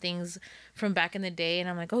telling me things from back in the day, and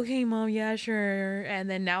I'm like, okay, mom, yeah, sure. And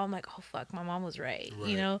then now I'm like, oh fuck, my mom was right.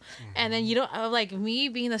 You know. Mm-hmm. And then, you know, like, me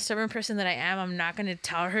being the stubborn person that I am, I'm not gonna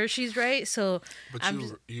tell her she's right. So but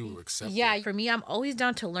you accept it. For me, I'm always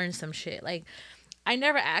down to learn some shit. Like, I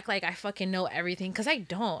never act like I fucking know everything, because I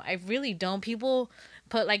don't. I really don't.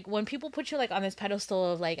 When people put you like on this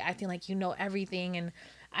pedestal of like acting like you know everything, and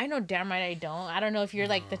I know damn right I don't. I don't know if you're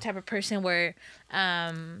like the type of person where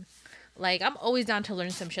like, I'm always down to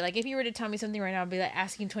learn some shit. Like, if you were to tell me something right now, I'd be like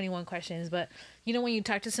asking 21 questions. But, you know, when you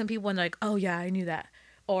talk to some people and they're like, oh, yeah, I knew that.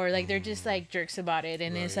 Or, like, they're just, like, jerks about it.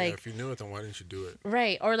 And it's like... if you knew it, then why didn't you do it?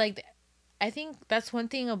 Right. Or, like, I think that's one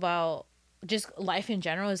thing about just life in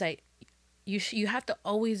general is, like, you have to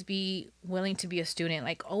always be willing to be a student.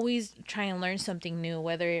 Like, always try and learn something new,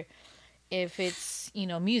 whether... if it's, you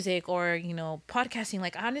know, music or, you know, podcasting.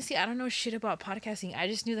 Like, honestly, I don't know shit about podcasting. I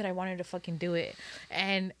just knew that I wanted to fucking do it.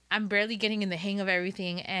 And I'm barely getting in the hang of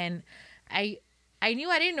everything. And I knew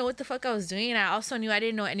I didn't know what the fuck I was doing. And I also knew I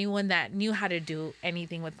didn't know anyone that knew how to do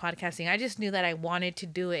anything with podcasting. I just knew that I wanted to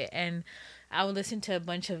do it. And I would listen to a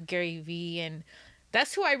bunch of Gary Vee, and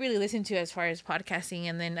that's who I really listen to as far as podcasting.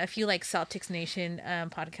 And then a few, like, Celtics Nation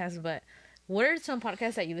podcasts. But what are some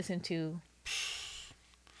podcasts that you listen to?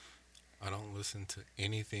 I don't listen to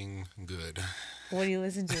anything good. What do you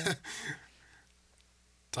listen to?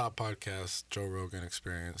 Top podcast, Joe Rogan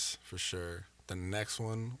Experience, for sure. The next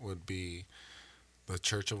one would be The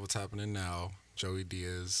Church of What's Happening Now, Joey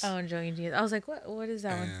Diaz. Oh, Joey Diaz. I was like, what is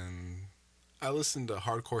that one? And I listened to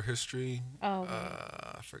Hardcore History. Oh. Okay.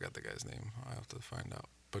 I forgot the guy's name. I have to find out.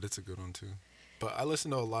 But it's a good one, too. But I listen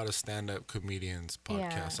to a lot of stand-up comedians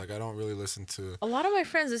podcasts. Like, I don't really listen to... A lot of my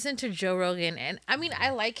friends listen to Joe Rogan. And, I mean, I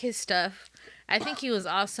like his stuff. I think he was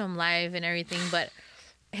awesome live and everything. But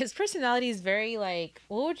his personality is very, like...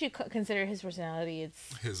 What would you consider his personality?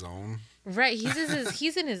 It's... his own. Right.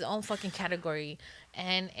 He's in his own fucking category.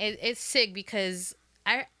 And it's sick because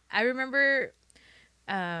I remember...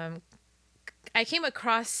 I came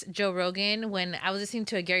across Joe Rogan when I was listening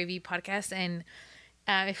to a Gary Vee podcast, and...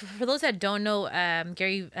 for those that don't know,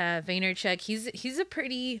 Gary Vaynerchuk, he's a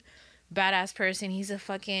pretty badass person. He's a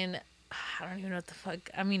fucking, I don't even know what the fuck.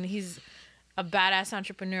 I mean, he's a badass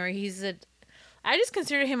entrepreneur. I just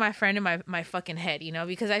consider him my friend in my fucking head, you know,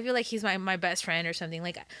 because I feel like he's my best friend or something.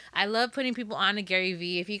 Like, I love putting people on to Gary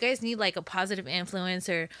Vee. If you guys need like a positive influence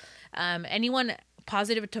or anyone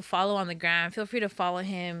positive to follow on the gram, feel free to follow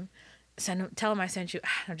him. Tell him I sent you.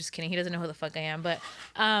 I'm just kidding. He doesn't know who the fuck I am. But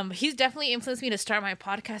he's definitely influenced me to start my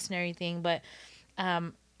podcast and everything. But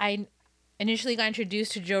I initially got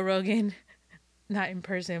introduced to Joe Rogan, not in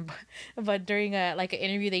person, but during an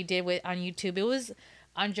interview they did on YouTube. It was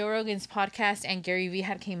on Joe Rogan's podcast, and Gary Vee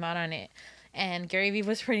had came out on it, and Gary Vee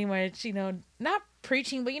was pretty much, not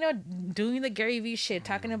preaching, but doing the Gary Vee shit,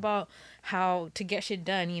 talking about how to get shit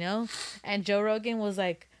done, and Joe Rogan was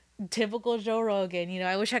like typical Joe Rogan.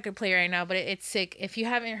 I wish I could play right now, but it's sick. If you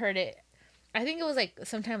haven't heard it, I think it was like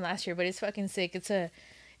sometime last year, but it's fucking sick.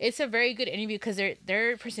 It's a very good interview because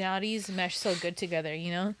their personalities mesh so good together,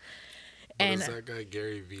 But And is that guy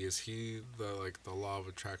Gary Vee? Is he the law of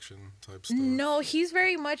attraction type stuff? no, he's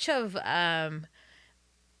very much of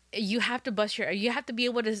you have to be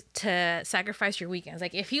able to sacrifice your weekends.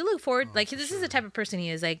 Like if you look forward, like this is the type of person he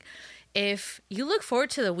is. Like if you look forward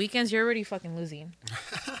to the weekends, you're already fucking losing.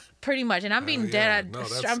 Pretty much. And I'm being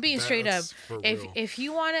I'm being straight up. If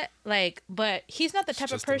you want to but he's not the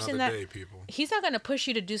type of person that he's not going to push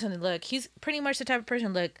you to do something. Look, he's pretty much the type of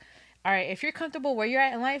person, look, all right, if you're comfortable where you're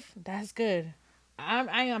at in life, that's good.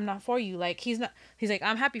 I am not for you. Like he's like,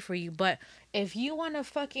 I'm happy for you, but if you want to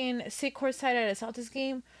fucking sit courtside at a Celtics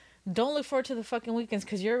game, don't look forward to the fucking weekends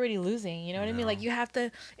because you're already losing. You know what I mean? Like you have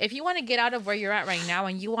to, if you want to get out of where you're at right now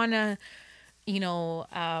and you want to,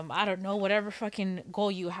 I don't know, whatever fucking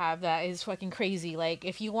goal you have that is fucking crazy. Like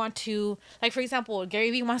if you want to, like for example,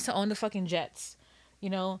 Gary Vee wants to own the fucking Jets.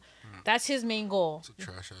 That's his main goal. It's a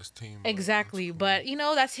trash ass team. Exactly, but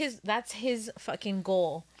that's his fucking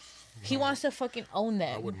goal. He wants to fucking own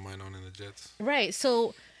them. I wouldn't mind owning the Jets. Right.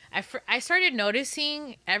 So I started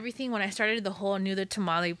noticing everything when I started the whole Knew the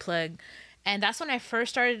Tamale plug. And that's when I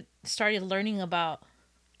first started learning about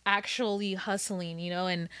actually hustling,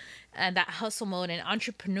 and that hustle mode and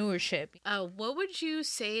entrepreneurship. What would you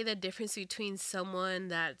say the difference between someone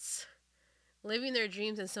that's living their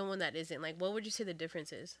dreams and someone that isn't? Like, what would you say the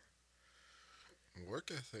difference is?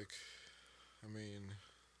 Work ethic. I mean,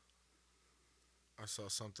 I saw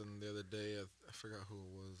something the other day. I forgot who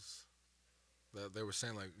it was. That they were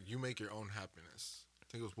saying like, you make your own happiness. I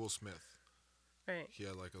think it was Will Smith. Right. He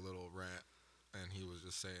had like a little rant, and he was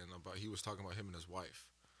just saying he was talking about him and his wife,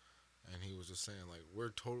 and he was just saying like, we're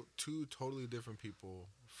two totally different people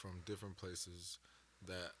from different places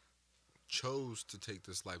that chose to take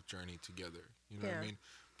this life journey together. You know what I mean?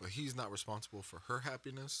 But he's not responsible for her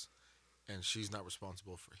happiness, and she's not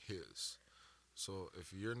responsible for his. So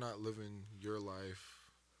if you're not living your life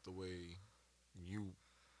the way you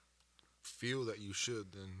feel that you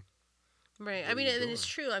should, then right. I mean, and it's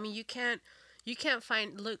true. I mean, you can't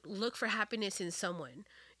look for happiness in someone.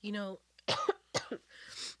 You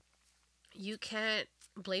can't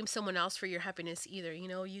blame someone else for your happiness either.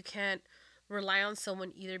 You can't rely on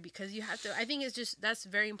someone either because you have to. I think that's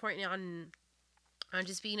very important on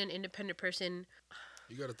just being an independent person.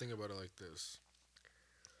 You got to think about it like this.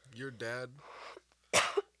 Your dad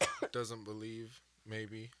doesn't believe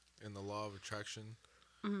maybe in the law of attraction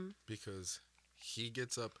because he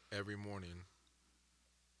gets up every morning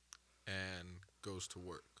and goes to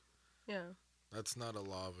work. Yeah. That's not a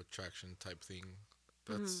law of attraction type thing.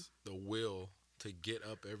 That's the will to get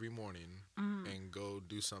up every morning and go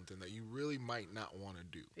do something that you really might not want to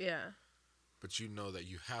do. Yeah. But you know that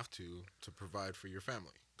you have to provide for your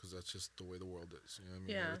family because that's just the way the world is. You know what I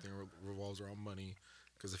mean? Yeah. Everything revolves around money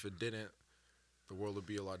because if it didn't, the world would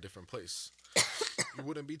be a lot different place. You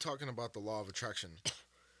wouldn't be talking about the law of attraction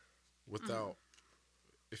without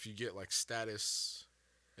if you get like status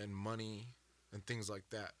and money and things like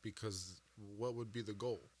that, because what would be the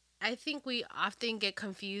goal? I think we often get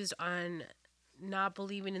confused on not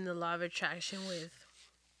believing in the law of attraction with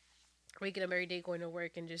waking up every day, going to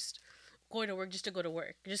work just to go to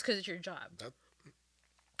work, just because it's your job.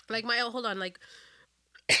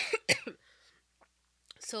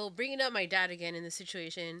 So bringing up my dad again in the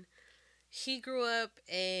situation, he grew up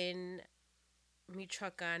in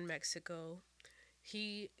Michoacan, Mexico.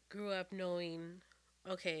 He grew up knowing,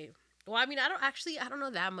 okay, well, I mean, I don't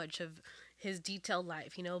know that much of his detailed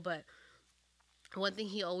life, but one thing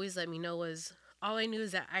he always let me know was, all I knew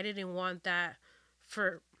is that I didn't want that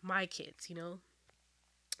for my kids,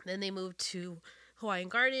 Then they moved to Hawaiian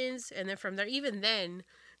Gardens, and then from there, even then,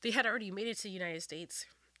 they had already made it to the United States.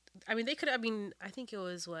 I mean, I think it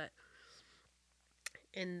was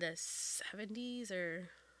in the 70s or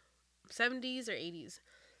 80s.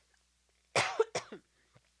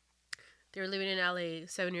 They were living in LA,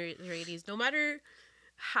 70s or 80s. No matter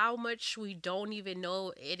how much we don't even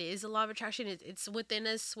know it is a law of attraction, it's within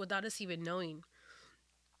us without us even knowing.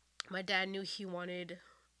 My dad knew he wanted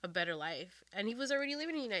a better life, and he was already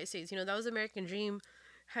living in the United States. That was the American dream,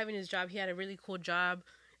 having his job. He had a really cool job,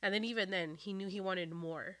 and then even then, he knew he wanted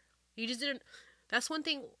more. He just didn't. That's one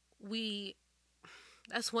thing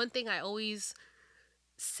I always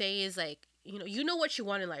say is like, you know what you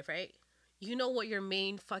want in life, right? You know what your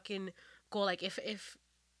main fucking goal. Like if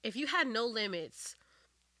if you had no limits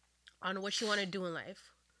on what you want to do in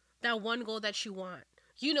life, that one goal that you want,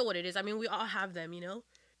 you know what it is. I mean, we all have them, you know?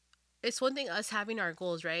 It's one thing us having our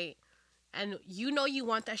goals, right? And you know you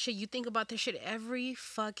want that shit. You think about this shit every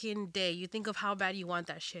fucking day. You think of how bad you want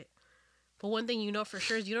that shit. But one thing you know for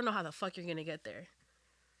sure is you don't know how the fuck you're gonna get there.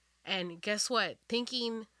 And guess what?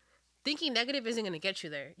 Thinking negative isn't gonna get you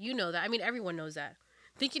there. You know that. I mean, everyone knows that.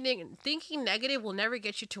 Thinking negative will never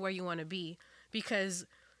get you to where you want to be because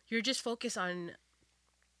you're just focused on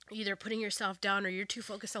either putting yourself down or you're too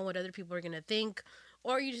focused on what other people are gonna think,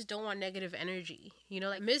 or you just don't want negative energy. You know,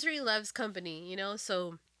 like misery loves company. You know,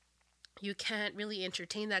 so you can't really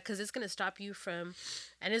entertain that because it's going to stop you from,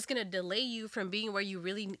 and it's going to delay you from being where you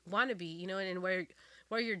really want to be, you know, and where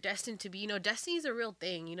you're destined to be. You know, destiny is a real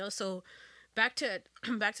thing, you know. So back to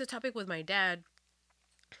back to the topic with my dad.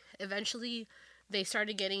 Eventually they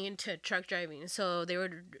started getting into truck driving, so they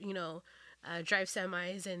would, you know, drive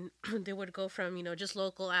semis, and they would go from, you know, just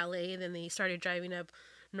local LA, then they started driving up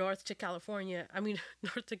north to California. I mean,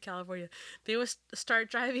 north to California. They would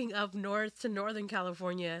start driving up north to Northern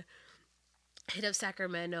California, hit up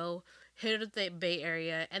Sacramento, hit up the Bay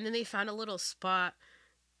Area, and then they found a little spot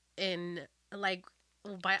in like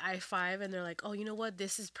by I-5, and they're like, "Oh, you know what?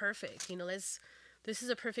 This is perfect. You know, this is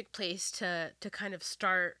a perfect place to kind of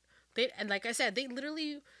start." And like I said, they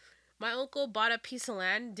literally, my uncle bought a piece of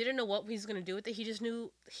land, didn't know what he was gonna do with it. He just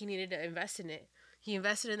knew he needed to invest in it. He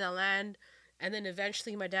invested in that land, and then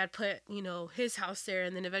eventually my dad put, you know, his house there,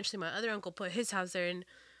 and then eventually my other uncle put his house there, and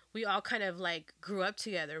we all kind of like grew up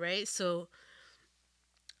together, right? So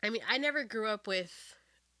I mean, I never grew up with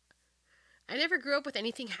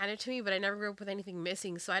anything handed to me, but I never grew up with anything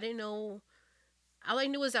missing. So I didn't know. All I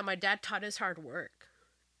knew was that my dad taught us hard work.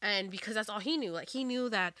 And because that's all he knew. Like, he knew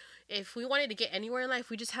that if we wanted to get anywhere in life,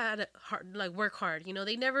 we just had to hard, like, work hard. You know,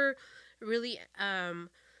 they never really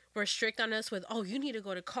were strict on us with, oh, you need to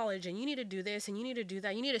go to college and you need to do this and you need to do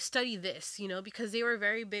that. You need to study this, you know, because they were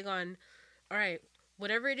very big on, all right,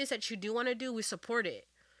 whatever it is that you do want to do, we support it.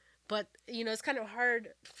 But you know, it's kind of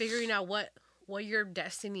hard figuring out what your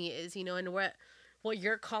destiny is, you know, and what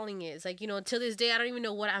your calling is. Like, you know, till this day I don't even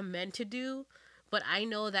know what I'm meant to do, but I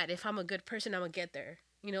know that if I'm a good person, I'm gonna get there,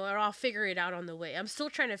 you know, or I'll figure it out on the way. I'm still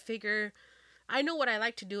trying to figure. I know what I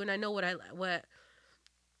like to do, and I know what I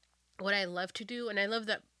love to do, and I love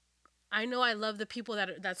that. I know I love the people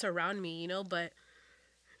that surround me, you know. But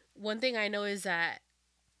one thing I know is that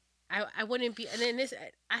I wouldn't be, and then this,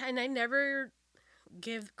 and I never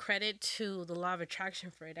give credit to the law of attraction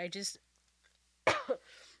for it.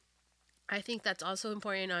 I think that's also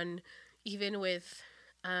important on, even with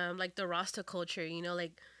like the Rasta culture, you know,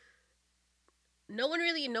 like no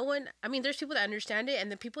one, I mean, there's people that understand it, and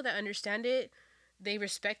the people that understand it, they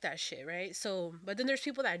respect that shit, right? So, but then there's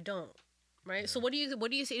people that don't, right? So Yeah.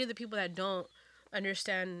 what do you say to the people that don't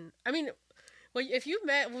understand? I mean, well, if you've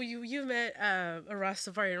met, well, you've met a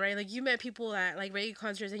Rastafarian, right? Like, you met people at like reggae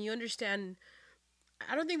concerts, and you understand.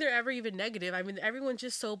 I don't think they're ever even negative. I mean, everyone's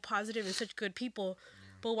just so positive and such good people.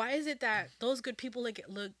 But why is it that those good people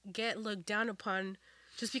get looked down upon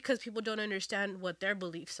just because people don't understand what their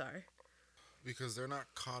beliefs are? Because they're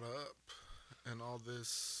not caught up in all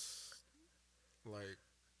this, like,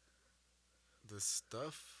 this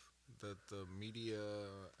stuff that the media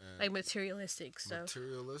Like and materialistic stuff.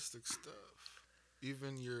 materialistic stuff,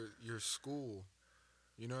 even your school,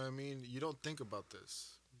 you know what I mean? You don't think about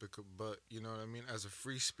this, because, but you know what I mean? As a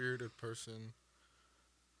free spirited person,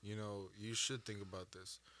 you know, you should think about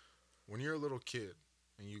this. When you're a little kid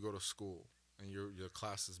and you go to school and your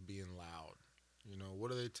class is being loud, you know,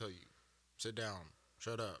 what do they tell you? Sit down,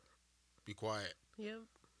 shut up, be quiet. Yep.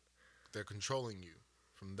 They're controlling you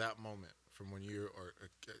from that moment, from when you're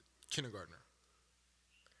a kindergartner.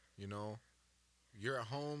 You know, you're at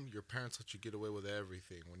home, your parents let you get away with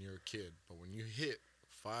everything when you're a kid. But when you hit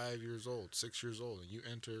 5 years old, 6 years old, and you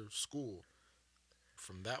enter school,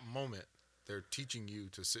 from that moment, they're teaching you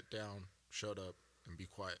to sit down, shut up, and be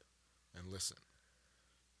quiet and listen.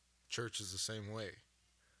 Church is the same way.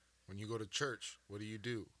 When you go to church, what do?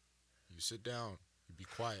 You sit down, you be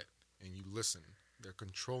quiet, and you listen. They're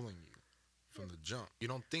controlling you from the jump. You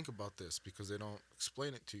don't think about this because they don't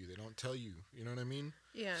explain it to you. They don't tell you. You know what I mean?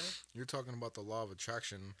 Yeah. You're talking about the law of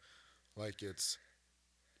attraction like it's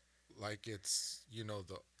you know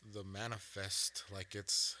the manifest, like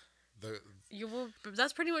it's the You will.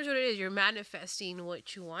 That's pretty much what it is. You're manifesting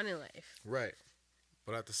what you want in life. right.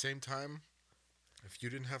 But at the same time, if you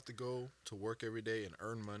didn't have to go to work every day and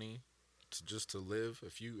earn money to just to live,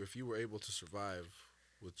 if you were able to survive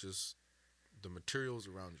with just the materials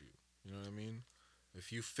around you, you know what I mean?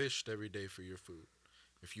 If you fished every day for your food,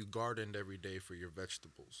 if you gardened every day for your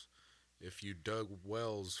vegetables, if you dug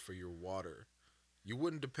wells for your water, you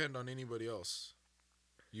wouldn't depend on anybody else.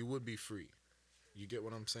 You would be free. You get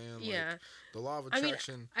what I'm saying? Yeah. Like, the law of I mean,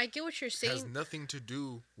 attraction I get what you're has saying. nothing to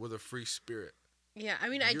do with a free spirit. Yeah, I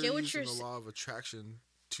mean, I You're get what you're using the law of attraction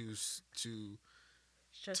to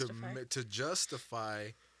justify. to justify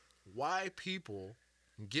why people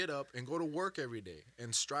get up and go to work every day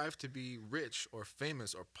and strive to be rich or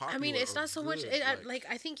famous or popular. I mean, it's or not so much. good. Like,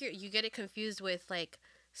 I think you get it confused with like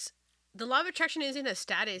the law of attraction isn't a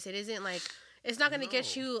status. It isn't like it's not gonna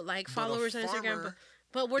get No. you like But a followers on Instagram. farmer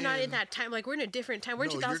But we're not in in- that time. Like we're in a different time. We're in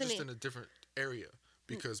no, you're 2008, just in a different area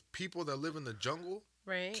because people that live in the jungle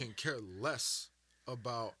right? can care less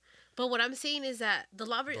about. But what I'm saying is that the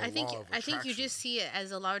law of The I think law of I think you attraction. just see it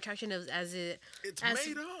as a law of attraction as it. It's As-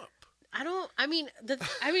 made up. I don't. I mean,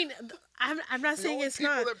 I'm not The saying only it's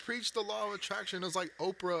people not. that preach the law of attraction is like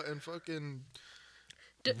Oprah and fucking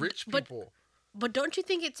D- rich but- people. But don't you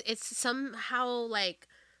think it's somehow like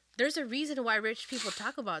there's a reason why rich people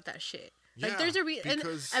talk about that shit. Like Yeah, there's a reason, and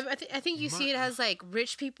because I think you see it as like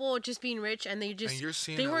rich people just being rich, and they just and you're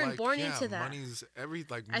seeing they it weren't like, born yeah, into that. Money's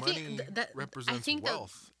like I think money that- I represents think that-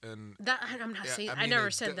 wealth, and That I'm not yeah, saying. I mean, never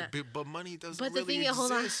it said that. But money doesn't But the really thing is,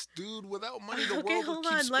 hold on. exist, dude. Without money, the Okay, world hold would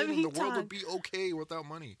keep on, let spinning. me The world talk. would be okay without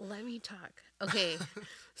money. Let me talk. Okay,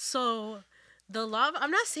 so the law.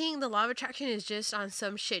 I'm not saying the law of attraction is just on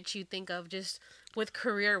some shit you think of just with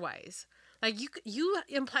career wise. Like you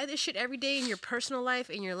imply this shit every day in your personal life,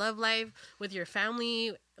 in your love life, with your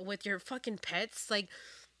family, with your fucking pets. Like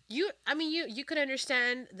I mean you could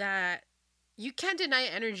understand that you can't deny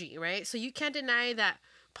energy, right? So you can't deny that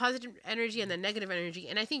positive energy and the negative energy.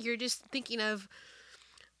 And I think you're just thinking of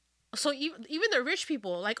so even the rich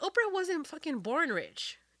people, like Oprah wasn't fucking born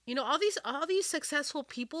rich. You know, all these successful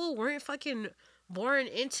people weren't fucking born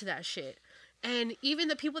into that shit. And even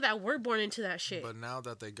the people that were born into that shit. But now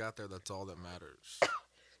that they got there, that's all that matters.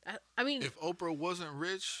 I mean, If Oprah wasn't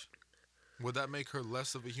rich, would that make her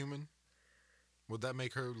less of a human? Would that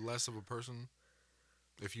make her less of a person?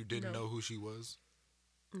 If you didn't No. know who she was?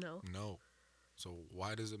 no. No. So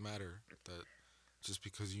why does it matter that just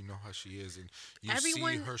because you know how she is and you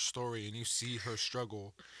Everyone- see her story and you see her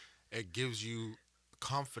struggle, it gives you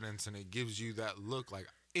confidence and it gives you that look like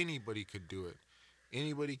anybody could do it.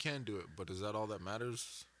 Anybody can do it, but is that all that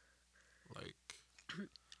matters? Like,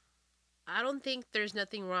 I don't think there's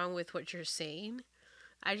nothing wrong with what you're saying.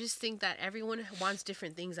 I just think that everyone wants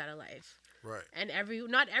different things out of life. right. And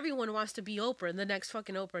not everyone wants to be Oprah, the next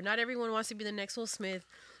fucking Oprah. Not everyone wants to be the next Will Smith.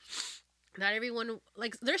 Not everyone,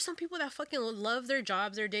 like, there's some people that fucking love their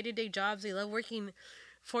jobs, their day-to-day jobs. They love working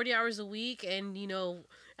 40 hours a week, and, you know,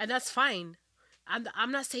 and that's fine.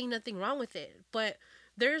 I'm not saying nothing wrong with it, but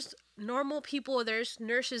there's normal people, there's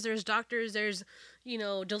nurses, there's doctors, there's, you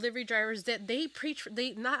know, delivery drivers that they preach,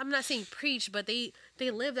 I'm not saying preach, but they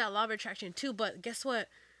live that law of attraction too. But guess what?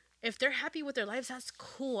 If they're happy with their lives, that's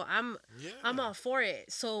cool. I'm all for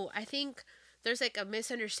it. So I think there's like a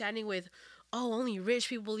misunderstanding with, oh, only rich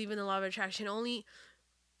people believe in the law of attraction.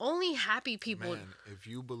 Only happy people. Man, if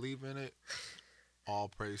you believe in it, all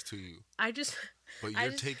praise to you. But I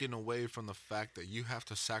you're just- taking away from the fact that you have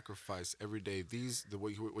to sacrifice every day.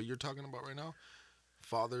 What you're talking about right now,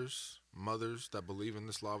 fathers, mothers that believe in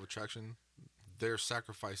this law of attraction, they're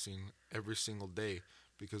sacrificing every single day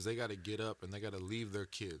because they got to get up and they got to leave their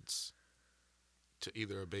kids to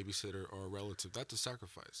either a babysitter or a relative. That's a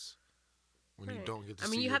sacrifice. When you Right. don't get to I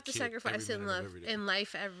see mean, you your have to kid sacrifice every minute of every day.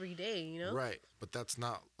 life every day, you know? Right, but that's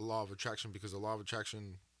not law of attraction because the law of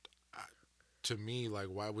attraction, to me, like,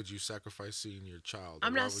 why would you sacrifice seeing your child?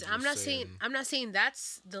 I'm Or why not. would you I'm not saying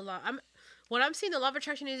that's the law. What I'm saying the law of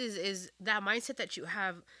attraction is that mindset that you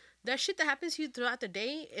have. That shit that happens to you throughout the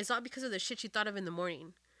day is all because of the shit you thought of in the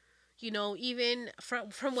morning. You know, even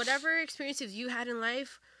from whatever experiences you had in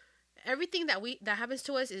life, everything that happens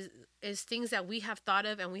to us is things that we have thought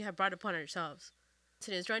of and we have brought upon ourselves.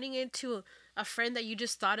 So it's running into a friend that you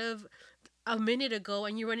just thought of a minute ago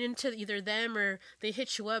and you run into either them or they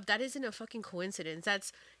hit you up. That isn't a fucking coincidence.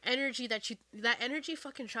 That's energy that energy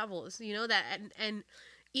fucking travels, you know, that and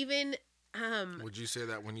even Would you say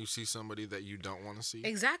that when you see somebody that you don't want to see?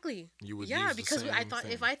 exactly. You would Yeah, use the because I same thought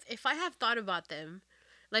thing. if I have thought about them,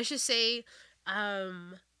 let's just say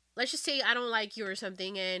I don't like you or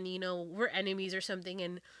something, and you know we're enemies or something,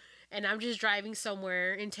 and I'm just driving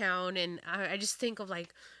somewhere in town, and I just think of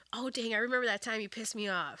like, oh dang, I remember that time you pissed me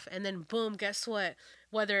off, and then boom, guess what?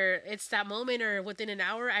 Whether it's that moment or within an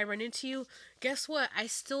hour, I run into you. Guess what?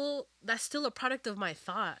 That's still a product of my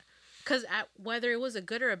thought, because whether it was a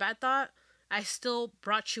good or a bad thought, I still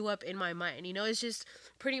brought you up in my mind. You know, it's just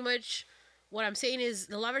pretty much what I'm saying is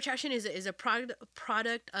the law of attraction is a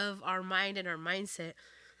product of our mind and our mindset.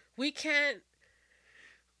 We can't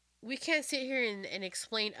we can't sit here and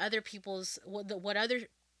explain other people's what other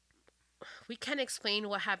we can't explain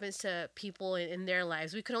what happens to people in their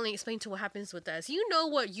lives. We could only explain to what happens with us. You know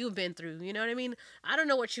what you've been through. You know what I mean? I don't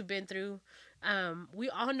know what you've been through. We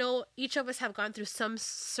all know each of us have gone through some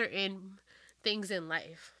certain things in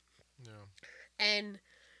life. Yeah. And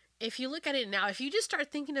if you look at it now, if you just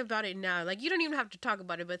start thinking about it now, like you don't even have to talk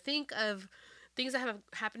about it, but think of things that have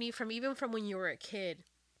happened to you from even from when you were a kid,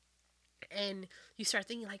 and you start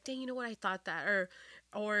thinking like, dang, you know what, I thought that,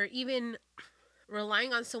 or even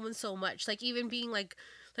relying on someone so much, like even being like,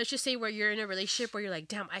 let's just say where you're in a relationship where you're like,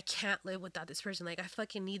 damn, I can't live without this person, like I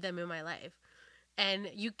fucking need them in my life, and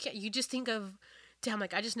you just think of, damn,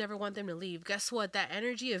 like I just never want them to leave. Guess what? That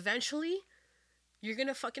energy eventually you're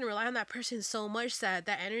gonna fucking rely on that person so much that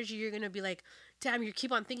that energy you're gonna be like, damn, you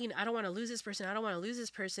keep on thinking, I don't want to lose this person, I don't want to lose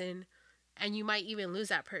this person, and you might even lose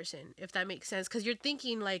that person, if that makes sense, because you're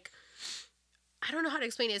thinking like, I don't know how to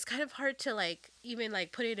explain it. It's kind of hard to like even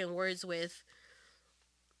like put it in words with,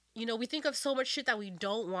 you know, we think of so much shit that we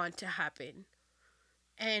don't want to happen,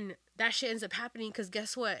 and that shit ends up happening because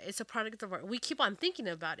guess what? It's a product of our. We keep on thinking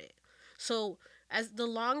about it, so as the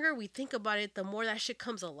longer we think about it, the more that shit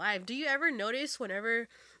comes alive. Do you ever notice whenever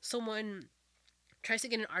someone tries to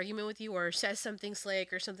get in an argument with you or says something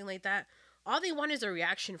slick or something like that, all they want is a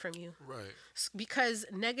reaction from you? Right. Because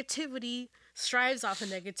negativity strives off of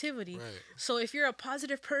negativity. Right. So if you're a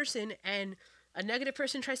positive person and a negative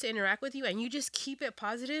person tries to interact with you and you just keep it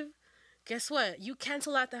positive, guess what? You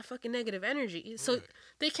cancel out that fucking negative energy. So Right.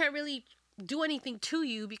 they can't really do anything to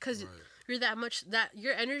you because Right. you're that much, that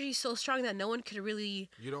your energy is so strong that no one could really.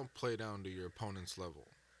 You don't play down to your opponent's level.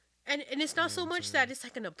 And it's You not know so what I'm much saying? that it's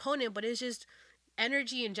like an opponent, but it's just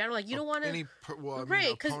energy in general. Like you don't want to. Well, I mean,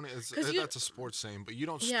 Right, 'cause- opponent is 'cause you- that's a sports saying, but you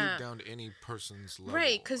don't Yeah. stoop down to any person's level.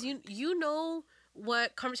 Right, because like, you know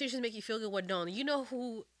what conversations make you feel good, what don't. You know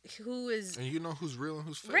who is. and you know who's real and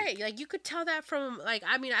who's fake. Right, like you could tell that from like,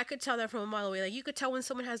 I mean, I could tell that from a mile away. Like you could tell when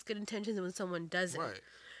someone has good intentions and when someone doesn't. Right.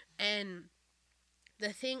 And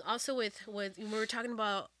the thing also with when we were talking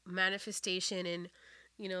about manifestation and,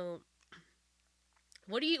 you know,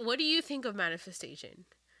 what do you think of manifestation?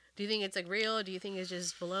 Do you think it's like real? Do you think it's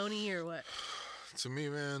just baloney or what? To me,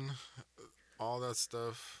 man, all that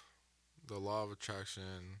stuff, the law of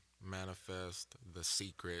attraction, manifest, the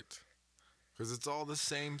secret, because it's all the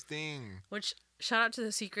same thing. Which shout out to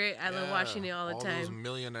The Secret. I love watching it all the Those time.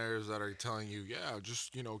 millionaires that are telling you, yeah,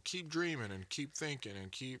 just keep dreaming and keep thinking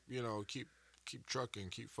and keep trucking,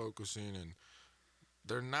 keep focusing, and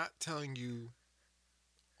they're not telling you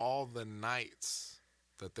all the nights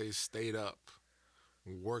that they stayed up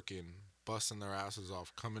working, busting their asses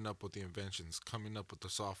off, coming up with the inventions, coming up with the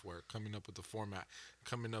software, coming up with the format,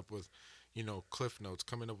 coming up with, cliff notes,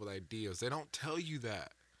 coming up with ideas. They don't tell you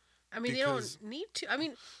that. I mean, because- they don't need to. I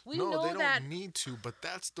mean, we no, know they don't that. need to, but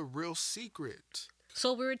that's the real secret.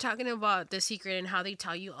 So we were talking about The Secret and how they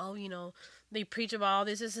tell you, oh, they preach about all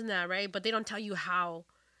this and that, right? But they don't tell you how.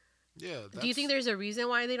 Yeah. Do you think there's a reason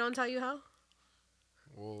why they don't tell you how?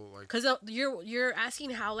 Well, like, Because you're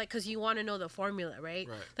asking how, like, because you want to know the formula, right?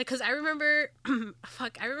 Right. Like, because I remember,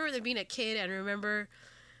 I remember them being a kid and remember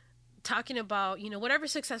talking about, whatever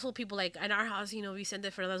successful people, like, in our house, Vicente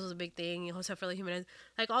Fernández was a big thing, Jose Felipe Jimenez,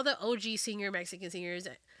 like, all the OG Mexican singers.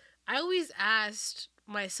 I always asked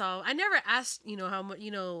myself, I never asked,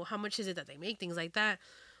 how much is it that they make, things like that.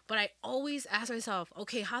 But I always ask myself,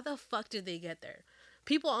 okay, how the fuck did they get there?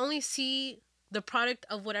 People only see the product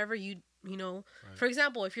of whatever Right. For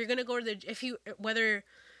example, if you're gonna go to whether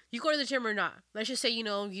you go to the gym or not, let's just say you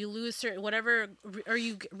lose certain whatever, or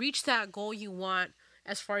you reach that goal you want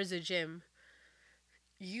as far as the gym.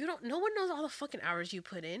 No one knows all the fucking hours you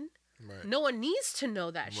put in. right. No one needs to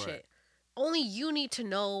know that Right. shit. Only you need to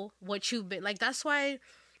know what you've been like. That's why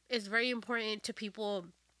it's very important to people.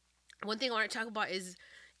 One thing I want to talk about is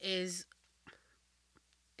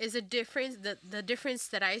a difference. The difference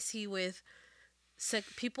that I see with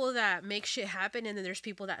people that make shit happen, and then there's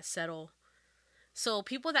people that settle. So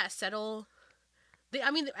people that settle,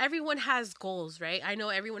 everyone has goals, right? I know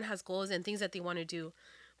everyone has goals and things that they want to do.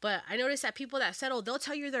 But I notice that people that settle, they'll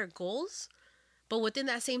tell you their goals, but within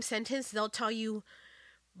that same sentence, they'll tell you,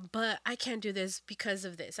 but I can't do this because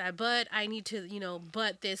of this. But I need to,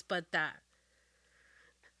 but this, but that.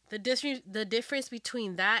 The difference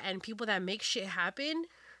between that and people that make shit happen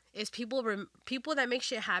is people that make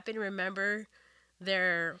shit happen remember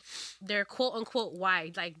their quote unquote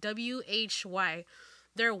why, like WHY.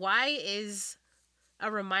 Their why is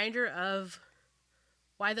a reminder of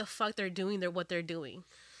why the fuck they're doing what they're doing.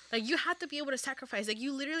 Like, you have to be able to sacrifice. Like,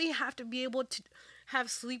 you literally have to be able to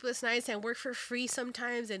have sleepless nights and work for free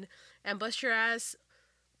sometimes and bust your ass.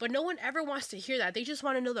 But no one ever wants to hear that. They just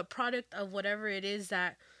want to know the product of whatever it is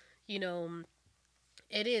that, you know,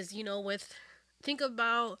 it is, you know, with, think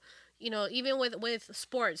about, you know, even with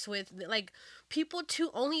sports, with like, people too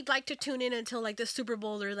only like to tune in until like the Super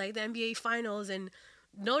Bowl or like the NBA finals. And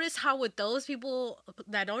notice how with those people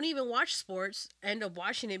that don't even watch sports end up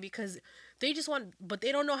watching it because they just want, but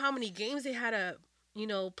they don't know how many games they had to, you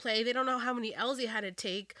know, play. They don't know how many L's they had to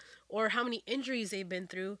take or how many injuries they've been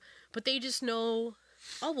through, but they just know,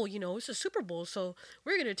 oh, well, you know, it's a Super Bowl, so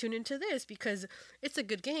we're going to tune into this because it's a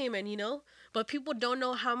good game. And, you know, but people don't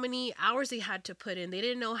know how many hours they had to put in. They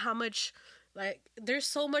didn't know how much, like, there's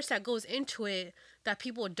so much that goes into it that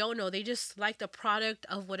people don't know. They just like the product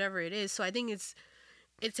of whatever it is. So I think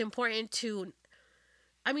it's important to,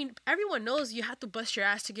 I mean, everyone knows you have to bust your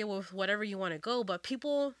ass to get with whatever you want to go, but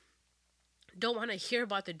people don't want to hear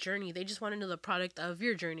about the journey. They just want to know the product of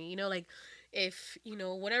your journey. You know, like, if, you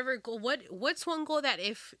know, whatever goal, what's one goal that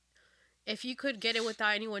if you could get it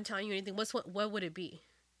without anyone telling you anything, what would it be?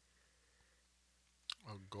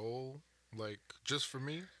 A goal, like, just for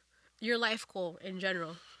me? Your life goal in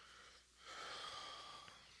general.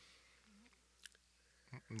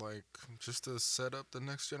 Like, just to set up the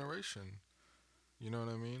next generation. You know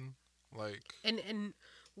what I mean? Like, And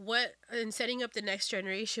what, in setting up the next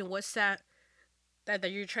generation, what's that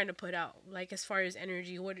you're trying to put out? Like, as far as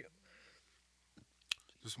energy, what?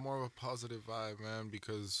 just more of a positive vibe, man,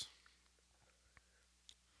 because,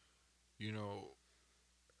 you know,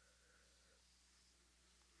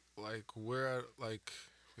 like, we're at, like,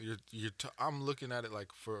 I'm looking at it, like,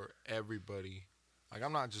 for everybody. Like,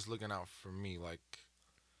 I'm not just looking out for me. Like,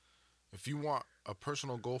 if you want a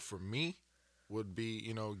personal goal for me, would be,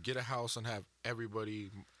 you know, get a house and have everybody,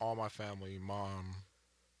 all my family, mom,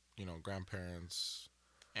 you know, grandparents,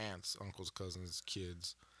 aunts, uncles, cousins,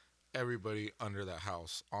 kids, everybody under that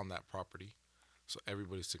house on that property. So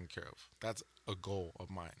everybody's taken care of. That's a goal of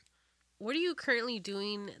mine. What are you currently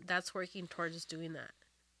doing that's working towards doing that?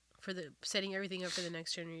 For the setting everything up for the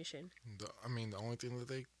next generation. I mean, the only thing that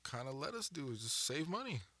they kind of let us do is just save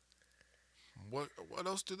money. What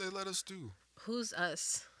else do they let us do? Who's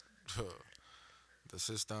us? The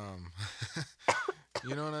system.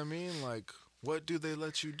 You know what I mean? Like, what do they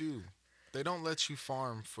let you do? They don't let you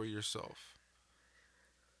farm for yourself.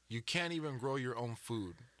 You can't even grow your own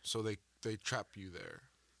food, so they trap you there.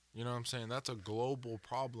 You know what I'm saying? That's a global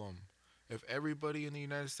problem. If everybody in the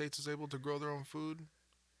United States is able to grow their own food,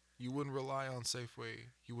 you wouldn't rely on Safeway.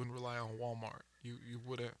 You wouldn't rely on Walmart. You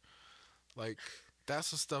wouldn't, like,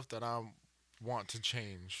 that's the stuff that I want to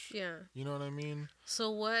change. Yeah. You know what I mean?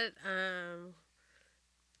 So what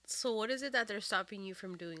is it that they're stopping you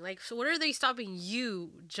from doing? Like, so what are they stopping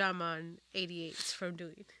you, JahMan 88s, from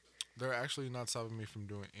doing? They're actually not stopping me from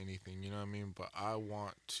doing anything, you know what I mean? But I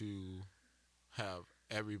want to have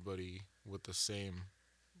everybody with the same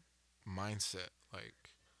mindset. Like,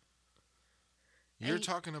 you're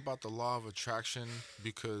talking about the law of attraction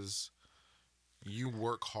because you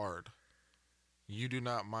work hard. You do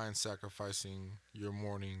not mind sacrificing your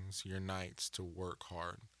mornings, your nights to work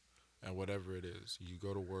hard and whatever it is. You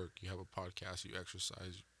go to work, you have a podcast, you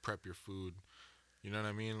exercise, you prep your food. You know what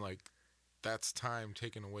I mean? Like, that's time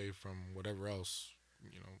taken away from whatever else,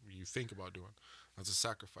 you know, you think about doing. That's a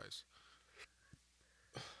sacrifice.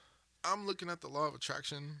 I'm looking at the law of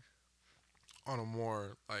attraction on a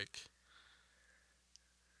more, like,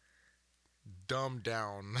 dumbed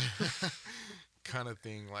down kind of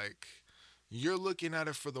thing. Like, you're looking at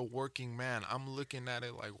it for the working man. I'm looking at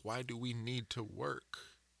it like, why do we need to work?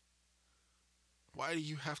 Why do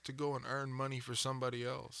you have to go and earn money for somebody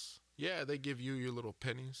else? Yeah, they give you your little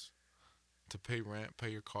pennies to pay rent, pay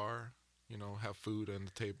your car, you know, have food on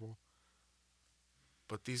the table.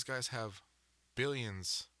 But these guys have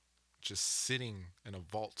billions just sitting in a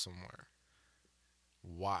vault somewhere.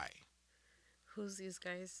 Why? Who's these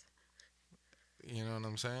guys? You know what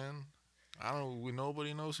I'm saying?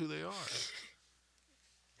 Nobody knows who they are.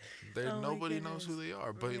 Nobody knows who they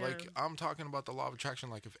are. But, like, I'm talking about the law of attraction.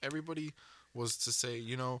 Like, if everybody was to say,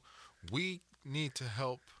 you know, we need to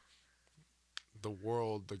help the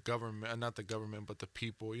world, the government, not the government, but the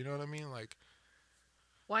people. You know what I mean? Like,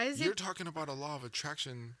 why is you're talking about a law of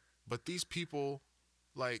attraction, but these people,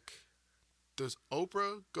 like, does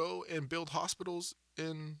Oprah go and build hospitals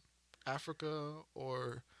in Africa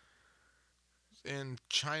or in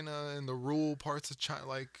China, in the rural parts of China?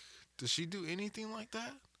 Like, does she do anything like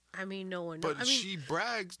that? I mean, no one knows. But she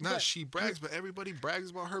brags, but everybody brags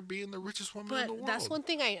about her being the richest woman in the world. But that's one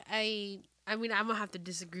thing I mean, I'm going to have to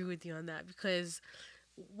disagree with you on that because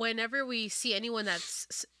whenever we see anyone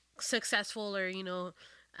that's successful or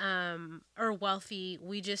or wealthy,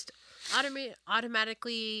 we just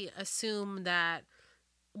automatically assume that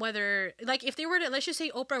whether like if they were to, let's just say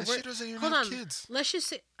Oprah And were, she doesn't even hold have on, kids. let's just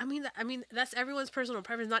say, I mean that's everyone's personal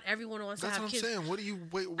preference. Not everyone wants That's to what have I'm kids. saying.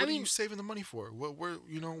 What are you saving the money for? What Like what are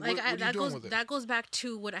you that doing goes with it? that goes back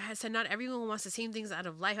to what I had said. Not everyone wants the same things out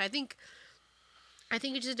of life. I think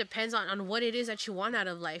it just depends on what it is that you want out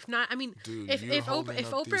of life. Not, I mean, Dude, if you're if Oprah holding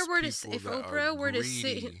if up these Oprah were to people if that are Oprah were to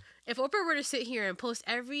sit greedy. if Oprah were to sit here and post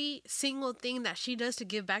every single thing that she does to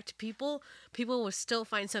give back to people, people would still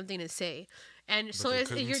find something to say. And But so they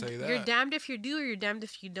couldn't say you're that. damned if you do or you're damned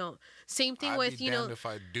if you don't. Same thing I'd be with damned if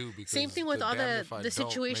I do, because same thing with the all damned the if I the don't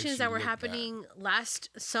situations makes that you were look happening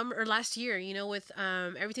last summer or last year, with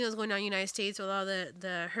everything that was going on in the United States with all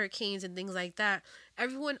the hurricanes and things like that.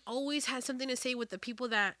 Everyone always has something to say with the people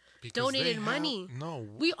that because donated they money. have no.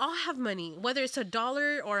 We all have money, whether it's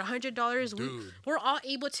 $1 or $100. Dude, We're all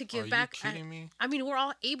able to give are back. you kidding me? I mean, we're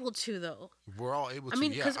all able to though. We're all able to. I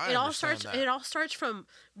mean, Yeah, because I it all understand starts. that. It all starts from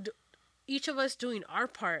each of us doing our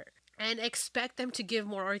part and expect them to give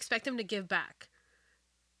more or expect them to give back.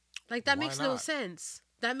 Like that Why makes no not? sense.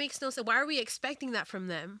 That makes no sense. Why are we expecting that from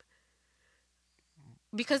them?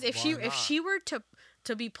 Because Why if not? she were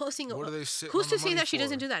to be posting, What are they sitting who's on to the say money that she for?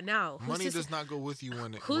 doesn't do that now? Money does not go with you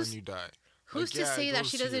when who's- you die. Who's Like, yeah, to it say that goes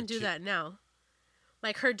she to your doesn't do kid. that now?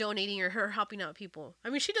 Like her donating or her helping out people. I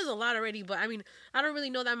mean, she does a lot already, but I mean, I don't really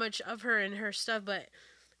know that much of her and her stuff, but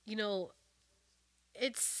you know,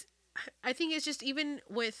 it's I think it's just even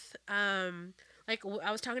with like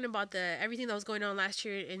I was talking about the everything that was going on last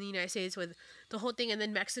year in the United States with the whole thing, and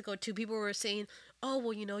then Mexico too. People were saying, "Oh,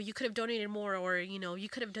 well, you could have donated more, or you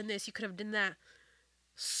could have done this, you could have done that."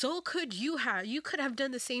 So could you have? You could have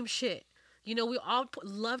done the same shit. We all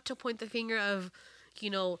love to point the finger of,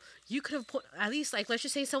 you could have put at least like let's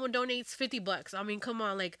just say someone donates $50. I mean, come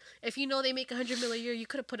on, like if they make 100 million a year, you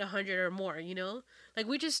could have put 100 or more. Like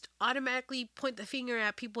we just automatically point the finger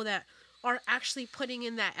at people that are actually putting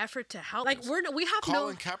in that effort to help. Like we have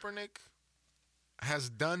Colin Kaepernick has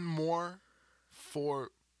done more for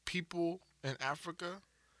people in Africa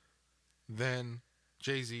than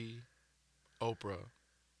Jay-Z, Oprah,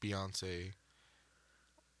 Beyonce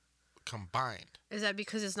combined. Is that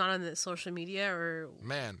because it's not on the social media or?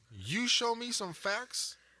 Man, you show me some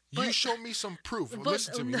facts. You But- show me some proof.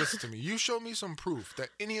 Listen to me. Listen to me. You show me some proof that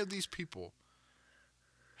any of these people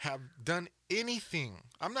have done anything.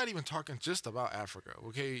 I'm not even talking just about Africa.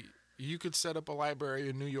 Okay, you could set up a library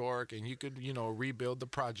in New York and you could, rebuild the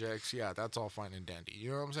projects. Yeah, that's all fine and dandy. You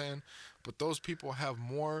know what I'm saying? But those people have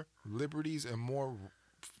more liberties and more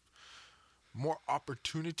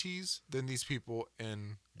opportunities than these people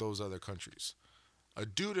in those other countries. A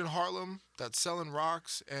dude in Harlem that's selling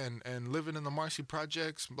rocks and living in the Marcy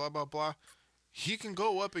projects, blah, blah, blah, he can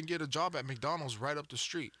go up and get a job at McDonald's right up the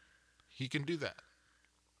street. He can do that.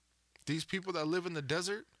 These people that live in the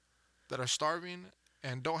desert, that are starving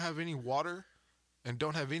and don't have any water and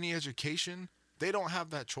don't have any education, they don't have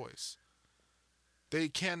that choice. They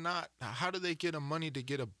cannot. How do they get money to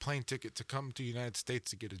get a plane ticket to come to the United States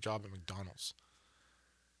to get a job at McDonald's?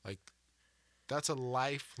 Like, that's a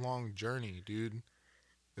lifelong journey, dude.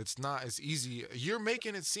 It's not as easy. You're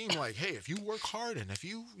making it seem like, hey, if you work hard and if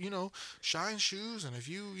you, shine shoes and if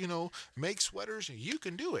you, make sweaters, you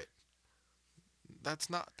can do it. That's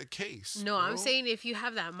not the case. No, bro. I'm saying if you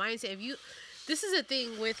have that mindset, this is a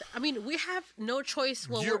thing with. I mean, we have no choice.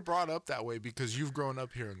 Well, You're brought up that way because you've grown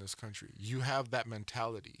up here in this country. You have that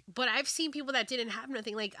mentality. but I've seen people that didn't have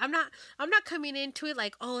nothing. Like I'm not coming into it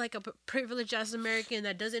like like a privileged ass American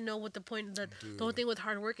that doesn't know what the point the whole thing with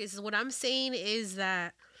hard work is. What I'm saying is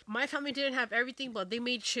that my family didn't have everything, but they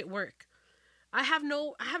made shit work. I have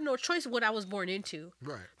no choice what I was born into.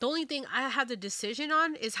 Right. The only thing I have the decision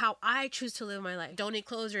on is how I choose to live my life. Donate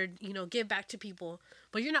clothes or give back to people.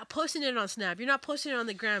 But you're not posting it on Snap. You're not posting it on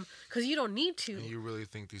the gram because you don't need to. And you really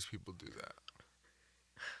think these people do that?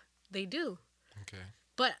 They do. Okay.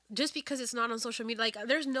 But just because it's not on social media, like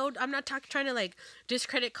I'm not trying to like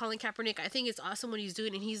discredit Colin Kaepernick. I think it's awesome what he's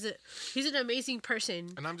doing, and he's an amazing person.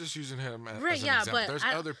 And I'm just using him as Right? an Yeah, example. but There's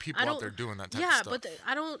other people out there doing that type of stuff. Yeah, but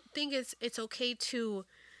I don't think it's okay to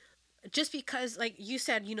just because, like you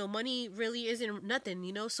said, money really isn't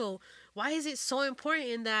nothing. So why is it so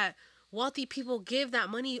important that wealthy people give that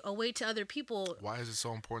money away to other people? Why is it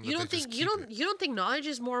so important? You that don't they think just you keep don't it? you don't think knowledge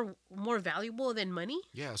is more valuable than money?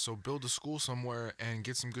 Yeah, so build a school somewhere and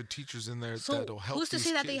get some good teachers in there So that'll help. who's to these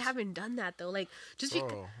say that they kids. haven't done that though? Like just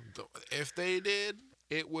because. Bro, if they did,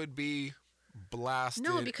 it would be blasted.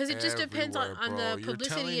 No, because it just depends on, everywhere, the bro. You're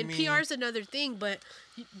publicity, and telling PR me is another thing. But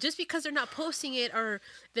just because they're not posting it, or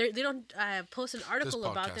they don't post an this article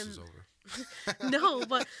about podcast them, is over. no,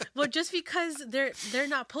 but just because they're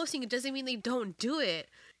not posting it doesn't mean they don't do it.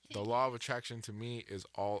 The law of attraction to me is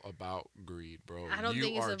all about greed, bro. I don't You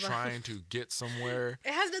think it's are about trying to get somewhere.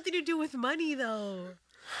 It has nothing to do with money, though.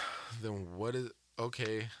 Then what is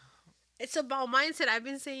okay? It's about mindset. I've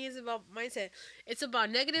been saying it's about mindset. It's about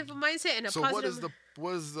negative mindset and a So positive.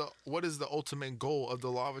 what is the ultimate goal of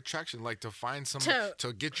the law of attraction? Like to find some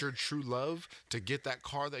to get your true love, to get that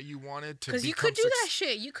car that you wanted, to Because you could do that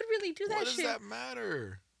shit. You could really do that What shit. does that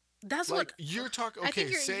matter? That's Like what you're talking. I Okay,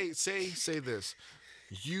 think say this.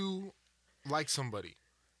 You like somebody,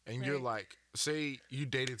 and you're Right. like, say you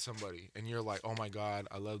dated somebody, and you're like, oh my god,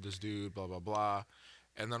 I love this dude, blah blah blah,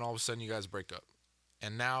 and then all of a sudden you guys break up,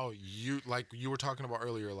 and now you like you were talking about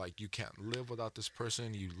earlier, like you can't live without this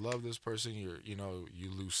person, you love this person, you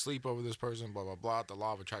lose sleep over this person, blah blah blah. The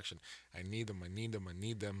law of attraction. I need them. I need them. I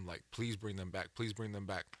need them. Like please bring them back. Please bring them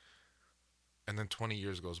back. And then 20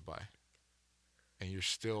 years goes by, and you're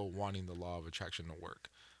still wanting the law of attraction to work.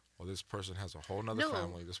 Well, this person has a whole nother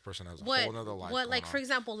family. This person has a whole nother life. What, like, going for on.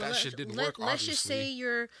 example, that shit didn't work. let's just say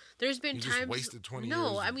there's been you times. just wasted 20 years.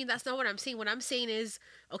 No, I mean, that's not what I'm saying. What I'm saying is,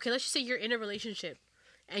 okay, let's just say you're in a relationship,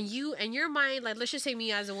 and your mind, like, let's just say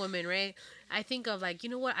me as a woman, right? I think of, like,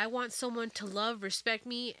 you know what? I want someone to love, respect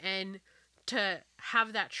me, and to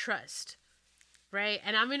have that trust, right?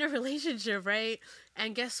 And I'm in a relationship, right?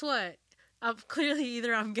 And guess what? I'm clearly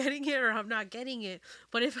either I'm getting it or I'm not getting it.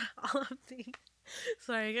 But if all I'm thinking,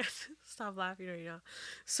 sorry, I guess stop laughing right now.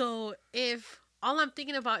 So if all I'm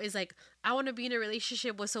thinking about is like I want to be in a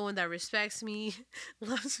relationship with someone that respects me,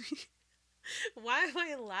 loves me. Why am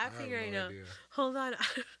I laughing right now? Idea. Hold on.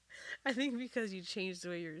 I think because you changed the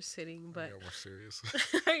way you're sitting, I but got more serious.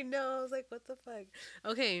 I know. I was like, what the fuck?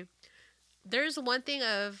 Okay. There's one thing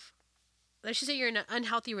of, let's just say you're in an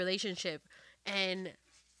unhealthy relationship, and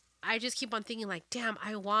I just keep on thinking, like, damn,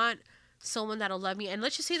 I want someone that'll love me. And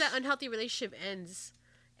let's just say that unhealthy relationship ends,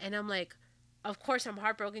 and I'm like, of course I'm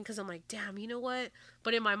heartbroken because I'm like, damn, you know what?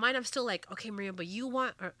 But in my mind, I'm still like, okay, Maria, but you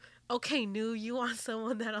want, or okay, Nu, you want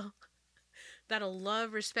someone that'll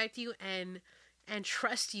love, respect you, and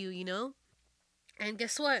trust you, you know? And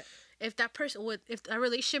guess what? If that person would, if that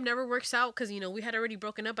relationship never works out, because we had already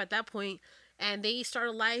broken up at that point, and they start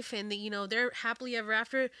a life, and they're happily ever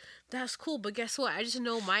after, that's cool. But guess what? I just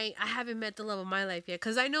know I haven't met the love of my life yet,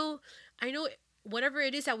 because I know whatever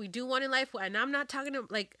it is that we do want in life, and I'm not talking to,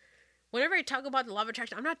 like, whenever I talk about the law of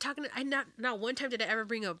attraction, I'm not talking. I not one time did I ever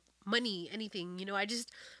bring up money, anything. I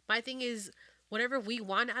just, my thing is, whatever we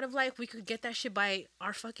want out of life, we could get that shit by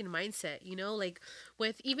our fucking mindset. Like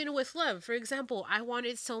even with love, for example, I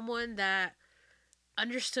wanted someone that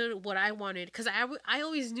understood what I wanted, because I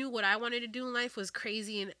always knew what I wanted to do in life was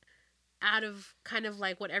crazy and out of kind of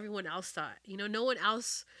like what everyone else thought. No one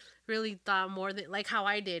else really thought more than like how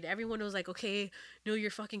I did. Everyone was like, okay, no,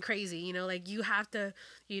 you're fucking crazy. Like you have to,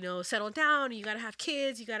 settle down. You gotta have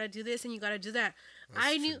kids. You gotta do this and you gotta do that. That's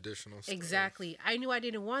I knew traditional stuff. exactly. I knew I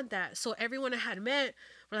didn't want that. So everyone I had met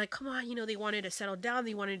were like, come on, they wanted to settle down.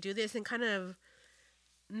 They wanted to do this and kind of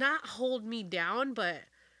not hold me down, but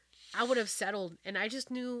I would have settled. And I just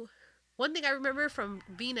knew one thing I remember from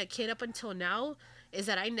being a kid up until now is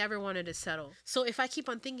that I never wanted to settle. So if I keep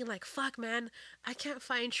on thinking like, fuck, man, I can't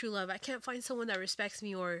find true love. I can't find someone that respects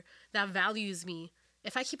me or that values me.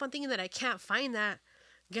 If I keep on thinking that I can't find that,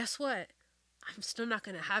 guess what? I'm still not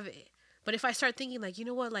going to have it. But if I start thinking like, you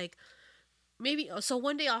know what, like maybe, so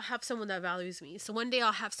one day I'll have someone that values me. So one day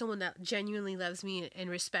I'll have someone that genuinely loves me and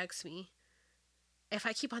respects me. If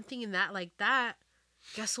I keep on thinking that like that,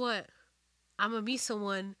 guess what? I'm going to be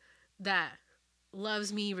someone that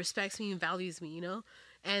loves me, respects me, and values me,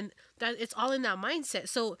 and that it's all in that mindset.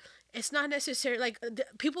 So it's not necessarily like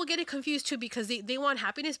people get it confused too, because they want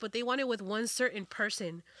happiness, but they want it with one certain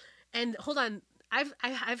person. And hold on,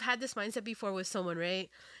 I've had this mindset before with someone, right?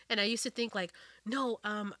 And I used to think like, no,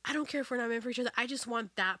 I don't care if we're not meant for each other. I just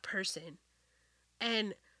want that person.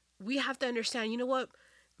 And we have to understand, you know what?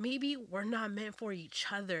 Maybe we're not meant for each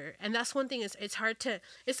other. And that's one thing, it's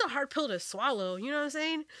a hard pill to swallow, you know what I'm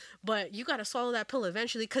saying? But you got to swallow that pill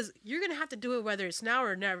eventually, because you're going to have to do it whether it's now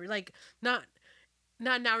or never. Like, not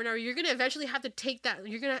now or never. You're going to eventually have to take that,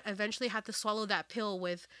 you're going to eventually have to swallow that pill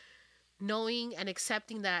with knowing and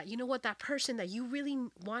accepting that, you know what, that person that you really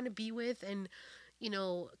want to be with. And,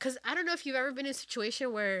 because I don't know if you've ever been in a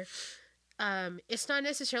situation where it's not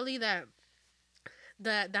necessarily that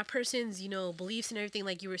that person's beliefs and everything,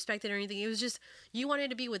 like, you respect it or anything. It was just you wanted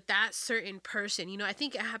to be with that certain person. I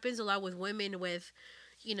think it happens a lot with women with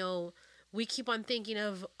we keep on thinking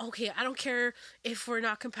of, okay, I don't care if we're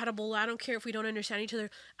not compatible. I don't care if we don't understand each other.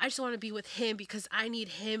 I just want to be with him because I need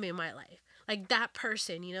him in my life. Like that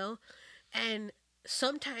person, you know? And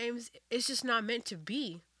sometimes it's just not meant to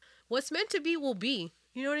be. What's meant to be will be.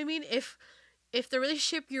 You know what I mean? If the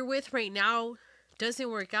relationship you're with right now doesn't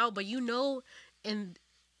work out, but you know in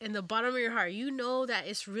the bottom of your heart, you know that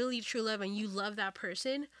it's really true love and you love that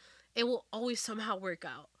person, it will always somehow work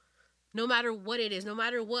out. No matter what it is, no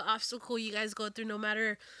matter what obstacle you guys go through, no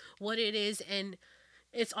matter what it is. And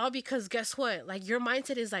it's all because guess what? Like your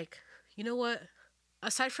mindset is like, you know what?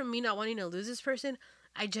 Aside from me not wanting to lose this person,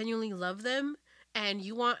 I genuinely love them and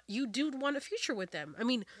you do want a future with them. I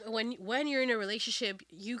mean, when you're in a relationship,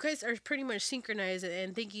 you guys are pretty much synchronized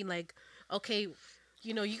and thinking like, okay,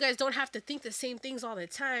 you know, you guys don't have to think the same things all the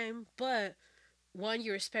time, but one,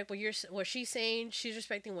 you respect what she's saying, she's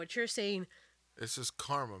respecting what you're saying. It's just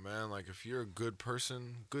karma, man. Like if you're a good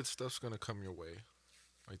person, good stuff's gonna come your way.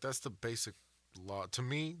 Like that's the basic law. To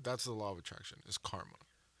me, that's the law of attraction. Is karma.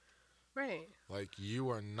 Right. Like you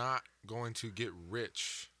are not going to get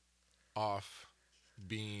rich off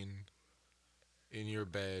being in your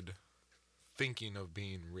bed thinking of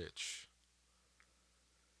being rich.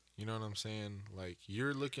 You know what I'm saying? Like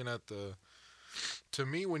you're looking at the to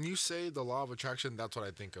me when you say the law of attraction, that's what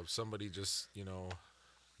I think of. Somebody just, you know,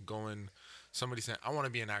 going somebody saying, I want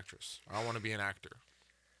to be an actress. Or I want to be an actor.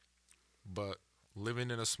 But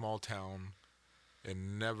living in a small town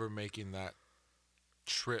and never making that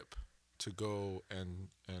trip to go and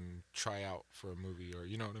try out for a movie, or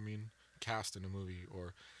you know what I mean, cast in a movie,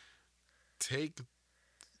 or take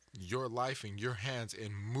your life in your hands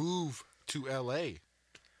and move to LA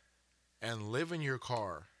and live in your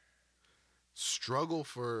car, struggle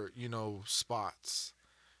for, you know, spots,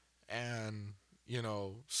 and, you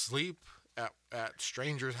know, sleep at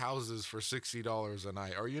strangers' houses for $60 a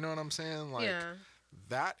night, or you know what I'm saying? Like Yeah.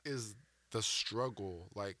 that is the struggle.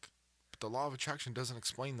 Like the law of attraction doesn't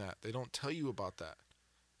explain that. They don't tell you about that.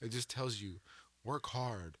 It just tells you work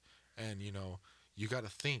hard, and you know you gotta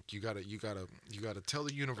think. You gotta tell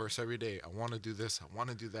the universe every day, I want to do this, I want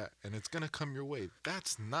to do that, and it's gonna come your way.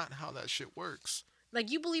 That's not how that shit works. Like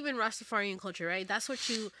you believe in Rastafarian culture, right? That's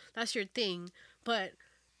your thing. But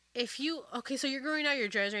if you okay, so you're growing out your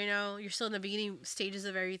dreads right now. You're still in the beginning stages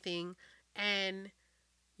of everything, and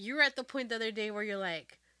you were at the point the other day where you're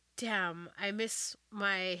like, "Damn, I miss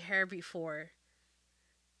my hair before,"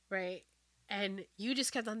 right? And you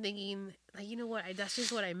just kept on thinking, like, you know what? That's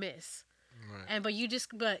just what I miss. Right. And but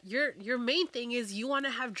your main thing is you want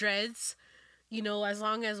to have dreads, you know, as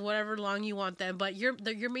long as whatever long you want them. But your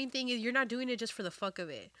main thing is you're not doing it just for the fuck of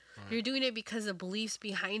it. Right. You're doing it because of beliefs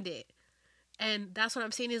behind it. And that's what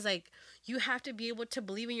I'm saying is like you have to be able to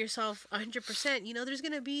believe in yourself 100%. You know, there's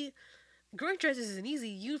gonna be growing dreads isn't easy.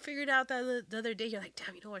 You figured out that the other day. You're like,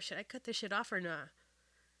 damn, you know what? Should I cut this shit off or not?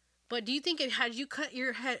 But do you think if had you cut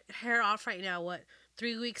your hair off right now, what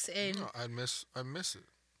 3 weeks in? No, I miss it.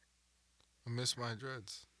 I miss my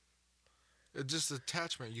dreads. It's just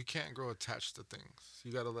attachment. You can't grow attached to things.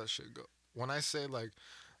 You gotta let shit go. When I say like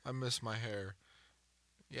I miss my hair,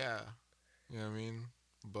 yeah, you know what I mean?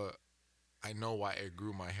 But I know why I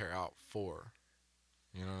grew my hair out for.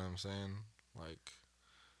 You know what I'm saying? Like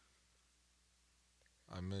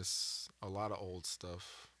I miss a lot of old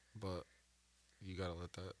stuff, but you gotta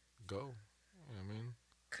let that go. You know what I mean?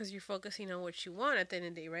 Because you're focusing on what you want at the end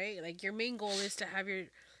of the day, right? Like your main goal is to have your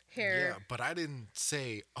hair. Yeah, but I didn't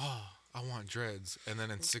say, oh, I want dreads. And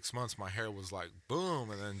then in 6 months, my hair was like, boom.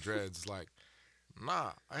 And then dreads, like,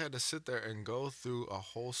 nah. I had to sit there and go through a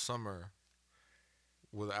whole summer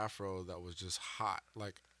with afro that was just hot.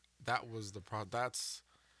 Like, that was that's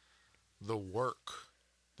the work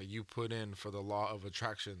that you put in for the law of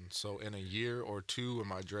attraction. So in a year or two, when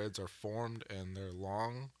my dreads are formed and they're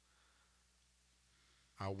long,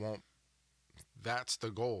 I won't. That's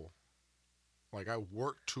the goal. Like I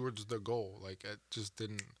worked towards the goal. Like it just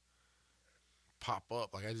didn't pop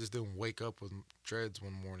up. Like I just didn't wake up with dreads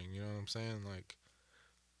one morning. You know what I'm saying? Like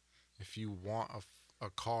if you want a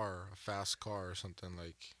car, a fast car or something,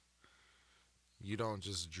 like you don't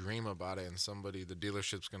just dream about it and the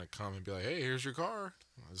dealership's gonna come and be like, hey, here's your car.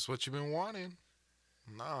 That's what you've been wanting.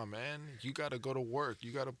 Nah, man. You gotta go to work.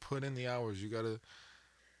 You gotta put in the hours. You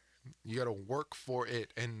gotta work for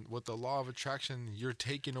it. And with the law of attraction, you're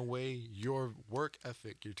taking away your work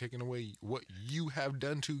ethic. You're taking away what you have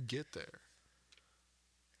done to get there.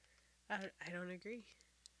 I don't agree.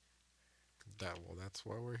 That's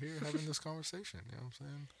why we're here having this conversation. You know what I'm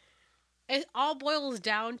saying? It all boils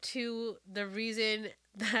down to the reason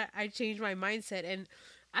that I changed my mindset, and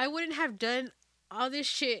I wouldn't have done all this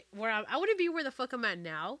shit I wouldn't be where the fuck I'm at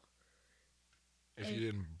now If you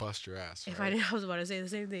didn't bust your ass, If right? I didn't, I was about to say the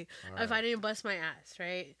same thing. All If I right. didn't bust my ass,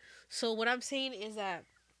 right? So what I'm saying is that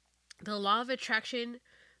the law of attraction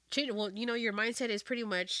change. Well, your mindset is pretty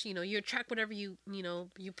much, you attract whatever you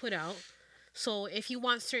put out. So if you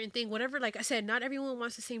want certain thing, whatever, like I said, not everyone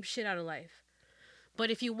wants the same shit out of life. But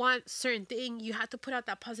if you want certain thing, you have to put out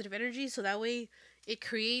that positive energy so that way it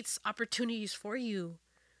creates opportunities for you.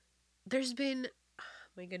 There's been,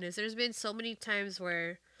 my goodness, there's been so many times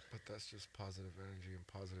where But that's just positive energy and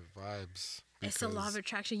positive vibes. it's the law of Because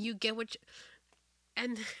attraction. You get what,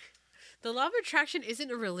 and the law of attraction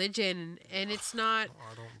isn't a religion, and it's not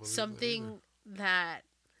I don't believe that either. something that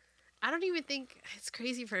I don't even think it's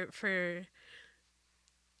crazy for.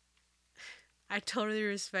 I totally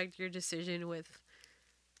respect your decision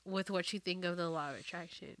with what you think of the law of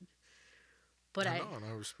attraction, but I know, and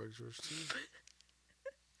I respect yours too.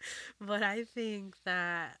 but I think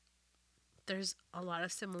that there's a lot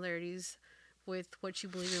of similarities with what you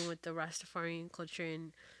believe in with the Rastafarian culture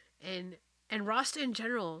and and Rasta in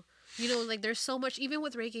general. Like there's so much even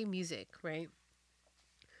with reggae music, right?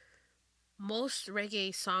 Most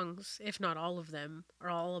reggae songs, if not all of them, are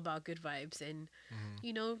all about good vibes and Mm-hmm.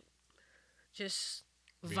 you know just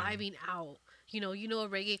Being vibing out.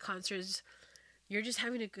 Reggae concerts, you're just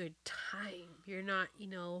having a good time. You're not,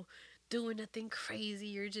 doing nothing crazy.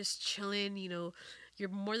 You're just chilling. You're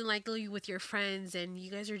more than likely with your friends, and you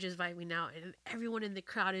guys are just vibing out, and everyone in the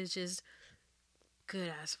crowd is just good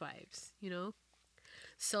ass vibes.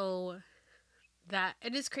 So that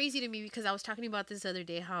and it's crazy to me because I was talking about this the other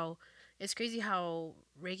day how it's crazy how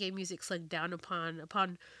reggae music's looked down upon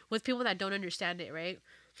with people that don't understand it, right?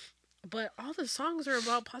 But all the songs are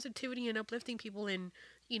about positivity and uplifting people and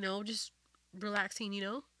just relaxing.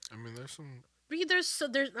 I mean, there's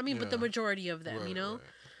some. There's I mean, but the Yeah. majority of them, Right. Right.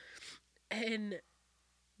 and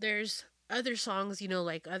there's other songs,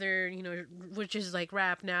 like other, which is like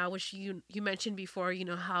rap now, which you mentioned before,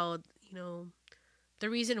 how the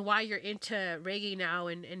reason why you're into reggae now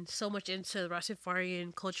and so much into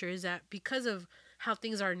Rastafarian culture is that because of how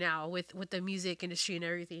things are now with the music industry and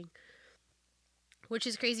everything, which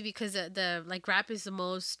is crazy because the like rap is the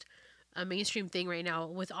most mainstream thing right now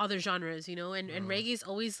with other genres, and Uh, reggae's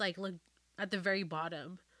always like look at the very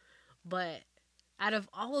bottom. But out of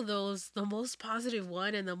all of those, the most positive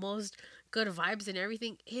one and the most good vibes and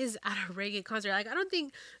everything is at a reggae concert. Like I don't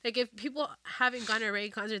think like if people haven't gone to a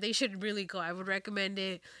reggae concert, they should really go. I would recommend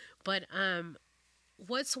it. But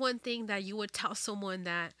what's one thing that you would tell someone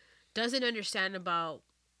that doesn't understand about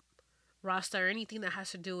Rasta or anything that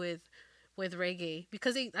has to do with reggae?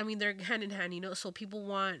 Because I mean, they're hand in hand, So people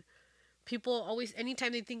always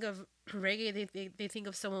anytime they think of reggae they think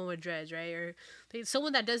of someone with dreads, right? Or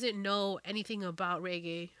someone that doesn't know anything about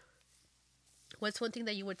reggae. What's one thing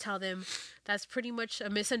that you would tell them that's pretty much a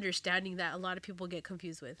misunderstanding that a lot of people get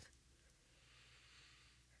confused with?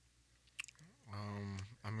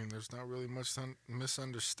 I mean, there's not really much to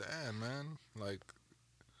misunderstand, man. Like,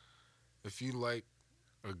 if you like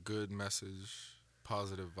a good message,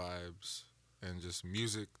 positive vibes, and just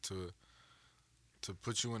music to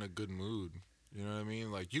put you in a good mood, you know what I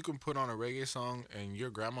mean? Like, you can put on a reggae song and your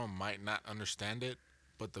grandma might not understand it,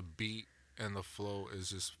 but the beat and the flow is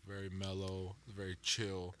just very mellow, very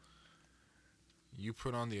chill. You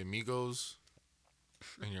put on the Amigos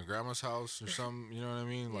in your grandma's house or something, you know what I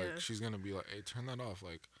mean? Like, Yeah. she's gonna be like, "Hey, turn that off."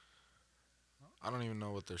 Like, I don't even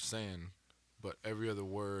know what they're saying, but every other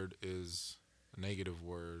word is a negative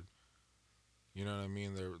word. You know what I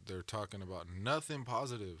mean? They're talking about nothing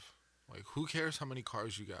positive. Like, who cares how many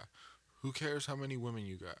cars you got? Who cares how many women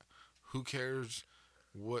you got? Who cares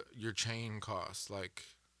what your chain costs? Like,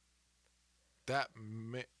 that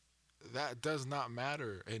that does not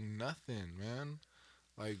matter in nothing, man.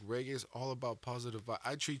 Like, reggae is all about positive vibe.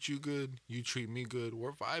 I treat you good, you treat me good,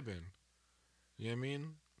 we're vibing. You know what I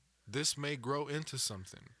mean? This may grow into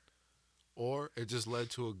something. Or it just led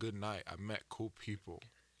to a good night. I met cool people.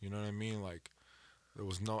 You know what I mean? Like, there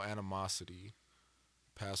was no animosity.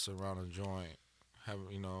 Pass around a joint. Have,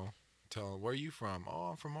 tell them, where you from? Oh,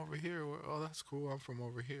 I'm from over here. Oh, that's cool. I'm from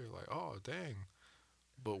over here. Like, oh, dang.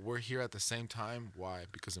 But we're here at the same time. Why?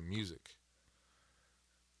 Because of music.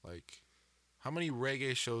 Like, how many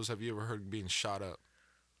reggae shows have you ever heard being shot up?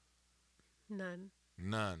 None.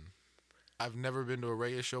 None. I've never been to a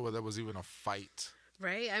reggae show where there was even a fight.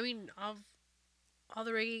 Right? I mean, all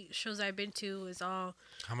the reggae shows I've been to is all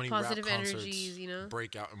How many rap positive concerts energies,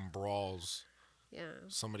 break out in brawls? Yeah.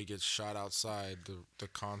 Somebody gets shot outside the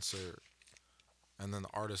concert, and then the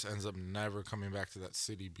artist ends up never coming back to that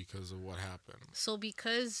city because of what happened. So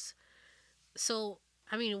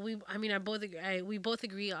I mean we both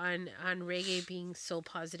agree on reggae being so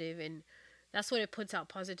positive and That's what it puts out,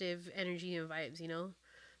 positive energy and vibes, you know?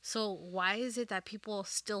 So why is it that people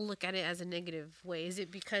still look at it as a negative way? Is it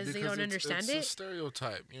because they Because don't understand it's a it?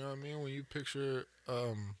 stereotype. You know what I mean? When you picture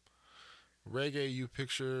reggae, you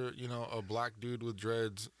picture, you know, a black dude with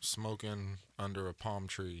dreads smoking under a palm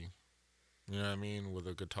tree. You know what I mean? With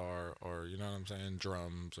a guitar, or, you know what I'm saying,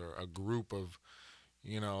 drums, or a group of,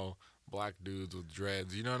 you know, black dudes with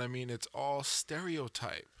dreads. You know what I mean? It's all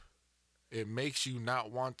stereotype. It makes you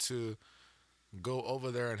not want to go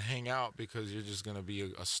over there and hang out because you're just gonna be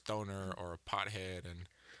a stoner or a pothead. And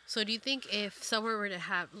So do you think if someone were to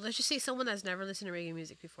have, let's just say someone that's never listened to reggae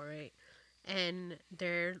music before, right? And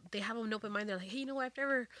they have an open mind. They're like, hey, you know what?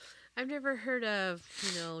 I've never heard of,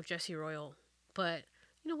 you know, Jesse Royal, but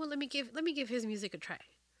you know what? Let me give his music a try.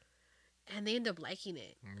 And they end up liking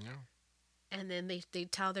it. yeah, And then they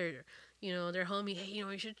tell their, you know, their homie, hey, you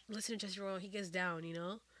know, you should listen to Jesse Royal. He gets down, you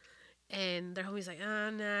know. And their homie's like,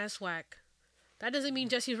 nah, it's whack. That doesn't mean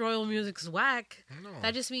Jesse Royal music's whack. no,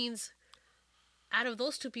 That just means out of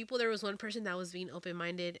those two people, there was one person that was being open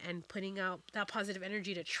minded and putting out that positive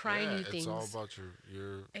energy to try yeah, new things. it's all about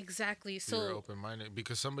your Exactly. you're So open minded,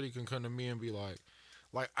 because somebody can come to me and be like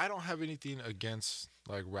I don't have anything against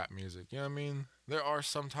like rap music. You know what I mean? There are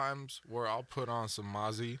some times where I'll put on some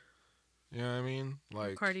Mozzie. You know what I mean?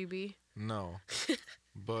 Like Cardi B. no,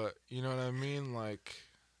 but you know what I mean? Like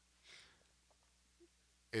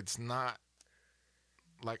it's not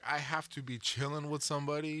like I have to be chilling with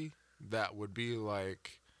somebody that would be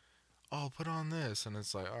like, oh, put on this, and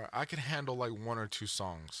it's like, all right, I can handle like one or two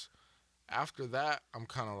songs. After that, I'm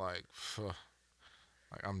kind of like,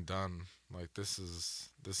 like I'm done. Like this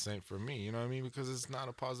ain't for me. You know what I mean? Because it's not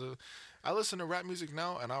a positive. I listen to rap music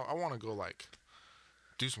now, and I want to go like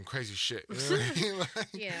do some crazy shit. You know what I mean? Like,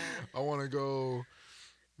 Yeah. I want to go,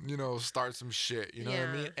 you know, start some shit. You know what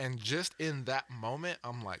I mean? Yeah. And just in that moment,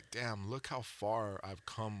 I'm like, damn, look how far I've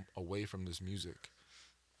come away from this music.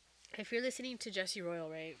 If you're listening to Jesse Royal,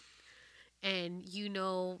 right, and you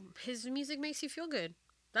know his music makes you feel good,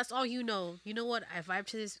 that's all you know. You know what? I vibe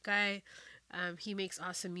to this guy. He makes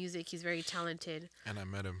awesome music. He's very talented. And I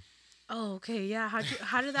met him. Oh, okay. Yeah.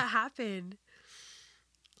 How did that happen?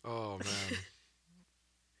 Oh man,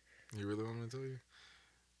 you really want me to tell you?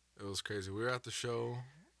 It was crazy. We were at the show,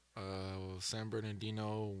 San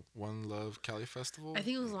Bernardino One Love Cali Festival. I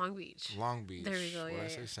think it was Long Beach. Long Beach. There we go. What Yeah. did I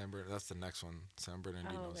say? Yeah. San Bernardino. That's the next one. San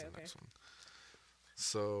Bernardino Oh, is okay, the okay. next one.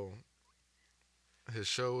 So his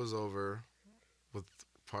show was over with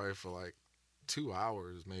probably for like 2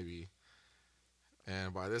 hours maybe.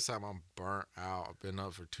 And by this time I'm burnt out. I've been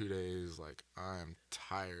up for 2 days. Like I am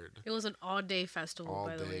tired. It was an all-day festival, All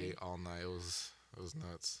by the day, way. all night. It was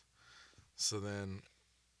nuts. So then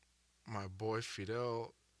my boy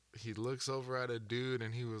Fidel, he looks over at a dude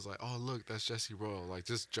and he was like, "Oh look, that's Jesse Royal," like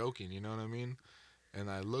just joking, you know what I mean? And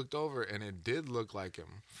I looked over and it did look like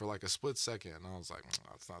him for like a split second, and I was like,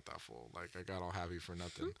 "It's not that full." Like I got all happy for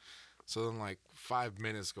nothing. So then like 5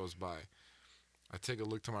 minutes goes by. I take a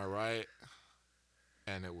look to my right,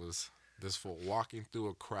 and it was this fool walking through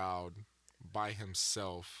a crowd by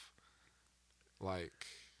himself, like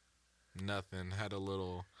nothing. Had a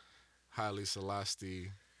little Haile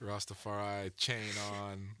Selassie Rastafari chain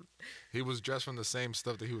on. He was dressed from the same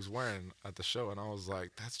stuff that he was wearing at the show, and I was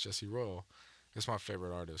like, "That's Jesse Royal. It's my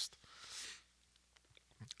favorite artist."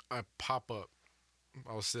 I pop up.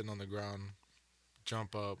 I was sitting on the ground,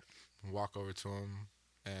 jump up, walk over to him,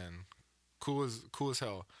 and cool as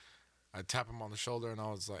hell. I tap him on the shoulder, and I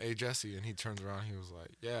was like, "Hey Jesse," and he turns around. He was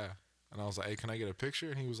like, "Yeah," and I was like, "Hey, can I get a picture?"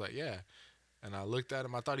 And he was like, "Yeah," and I looked at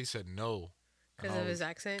him. I thought he said no. Because of his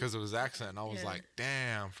accent? Because of his accent. And I was Yeah. like,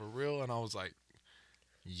 damn, for real? And I was like,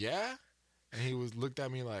 yeah? And he was looked at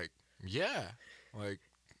me like, yeah. Like,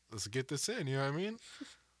 let's get this in, you know what I mean?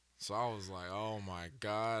 So I was like, oh my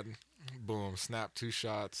God. Boom, snap 2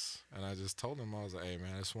 shots. And I just told him, I was like, hey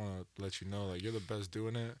man, I just want to let you know, like, you're the best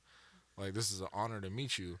doing it. Like, this is an honor to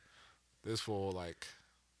meet you. This fool, like,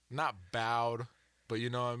 not bowed, but you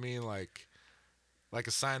know what I mean? Like a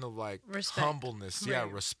sign of like Respect. humbleness. Yeah,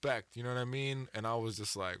 Right. respect. You know what I mean? And I was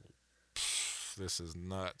just like, this is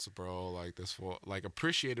nuts, bro. Like this fool, like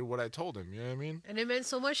appreciated what I told him. You know what I mean? And it meant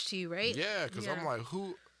so much to you, right? Yeah, because I'm like,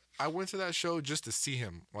 I went to that show just to see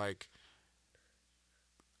him. Like,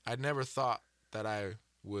 I never thought that I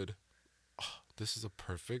would, this is a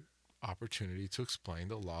perfect opportunity to explain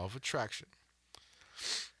the law of attraction.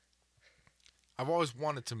 I've always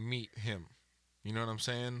wanted to meet him. You know what I'm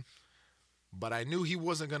saying? But I knew he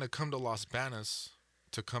wasn't going to come to Los Banas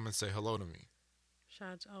to come and say hello to me. Shout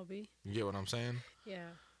out to Albie. You get what I'm saying? Yeah.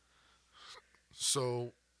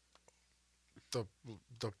 So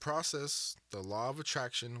the process, the law of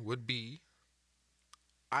attraction would be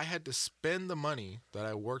I had to spend the money that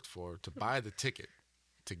I worked for to buy the ticket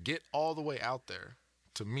to get all the way out there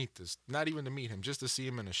to meet this. Not even to meet him, just to see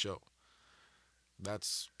him in a show.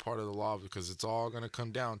 That's part of the law because it's all gonna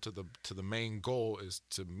come down to the main goal is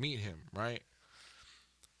to meet him, right?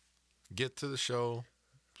 Get to the show,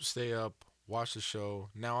 stay up, watch the show.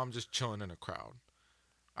 Now I'm just chilling in a crowd.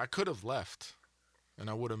 I could have left and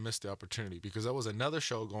I would have missed the opportunity because there was another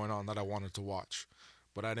show going on that I wanted to watch,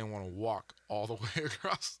 but I didn't want to walk all the way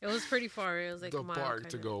across It was pretty far. It was like the a mile, park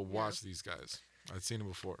to kinda. go Yeah. watch these guys. I'd seen them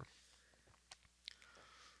before.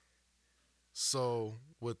 So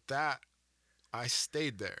with that, I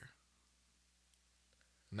stayed there.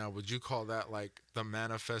 Now, would you call that like the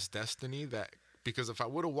manifest destiny? That because if I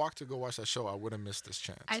would have walked to go watch that show, I would have missed this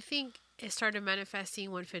chance. I think it started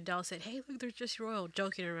manifesting when Fidel said, "Hey, look, there's Jesse Royal,"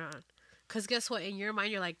 joking around. Cause guess what? In your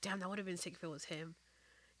mind, you're like, "Damn, that would have been sick if it was him."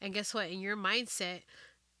 And guess what? In your mindset,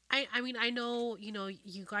 I mean, I know,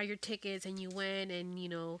 you got your tickets and you went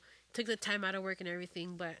and took the time out of work and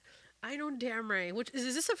everything, but I know damn right. Which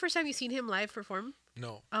is this the first time you've seen him live perform?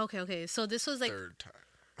 No, Okay. So this was like, third time.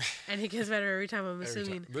 and it gets better every time. I'm Every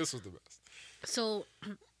assuming. time. This was the best. So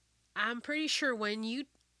I'm pretty sure when you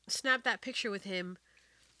snapped that picture with him,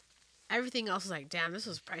 everything else was like, damn, this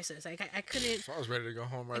was priceless. Like I couldn't So I was ready to go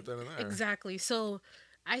home right then and there. exactly. So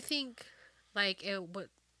I think like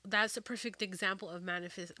that's a perfect example of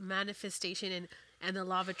manifestation and the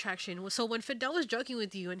law of attraction. So when Fidel was joking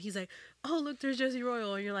with you and he's like, "Oh, look, there's Jesse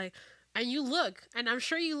Royal," and you're like, and you look, and I'm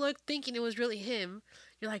sure you look thinking it was really him.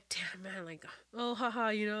 You're like, "Damn, man, like, oh, haha,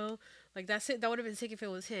 like that's it. That would have been sick if it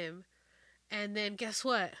was him." And then guess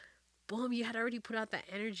what? Boom, you had already put out that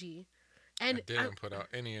energy. And I didn't put out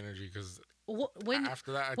any energy because when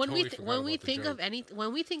after that, I when totally we forgot when we about the think joke. of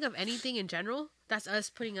when we think of anything in general, that's us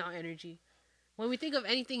putting out energy. When we think of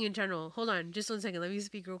anything in general, hold on, just 1 second. Let me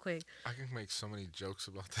speak real quick. I can make so many jokes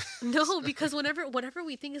about that. No, because whatever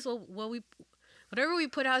we think is whatever we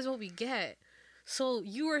put out is what we get. So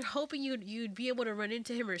you were hoping you'd be able to run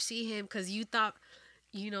into him or see him because you thought,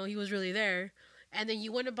 he was really there, and then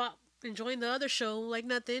you went about enjoying the other show like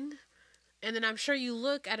nothing. And then I'm sure you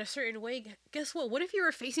look at a certain way. Guess what? What if you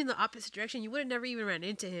were facing the opposite direction? You would have never even ran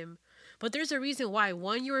into him. But there's a reason why.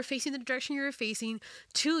 One, you were facing the direction you were facing.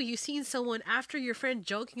 Two, you seen someone after your friend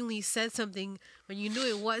jokingly said something when you knew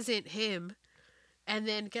it wasn't him. And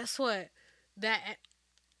then guess what?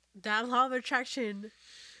 That law of attraction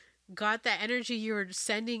got that energy you were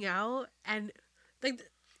sending out. And like,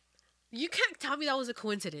 you can't tell me that was a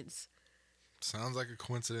coincidence. Sounds like a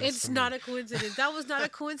coincidence. It's not a coincidence. That was not a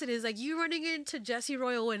coincidence. Like you running into Jesse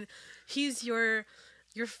Royal when he's your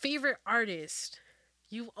favorite artist.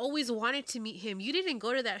 You've always wanted to meet him. You didn't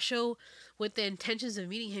go to that show with the intentions of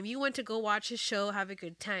meeting him. You went to go watch his show, have a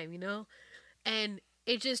good time, And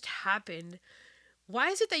it just happened. Why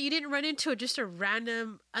is it that you didn't run into just a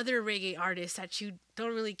random other reggae artist that you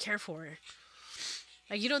don't really care for?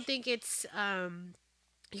 Like you don't think it's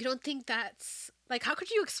you don't think that's like how could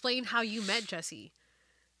you explain how you met Jesse?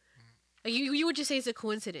 Like you would just say it's a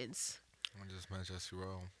coincidence. I just met Jesse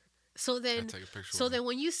Royal. So then, take a picture so with then him.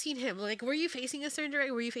 when you seen him, like, were you facing a certain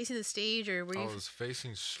direction? Were you facing the stage, or were I you? was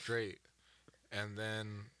facing straight, and then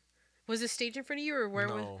Was the stage in front of you, or where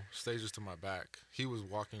was? no, stage was to my back. He was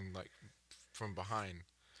walking like from behind,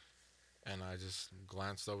 and I just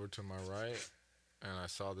glanced over to my right, and I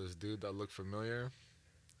saw this dude that looked familiar,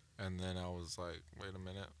 and then I was like, wait a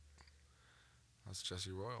minute, that's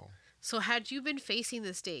Jesse Royal. So had you been facing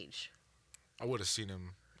the stage, I would have seen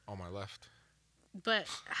him on my left. but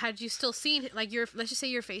had you still seen like let's just say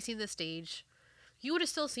you're facing the stage, you would have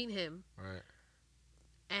still seen him, Right.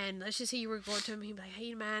 and let's just say you were going to him, he'd be like,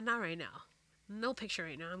 "Hey man, not right now, no picture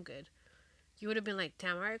right now, I'm good." You would have been like,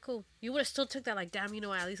 "Damn, all right, cool." You would have still took that like, "Damn,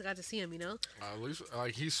 I at least got to see him," At least,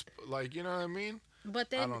 like, he's, like, you know what I mean? But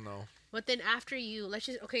I then, don't know. but then after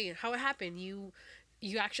how it happened? You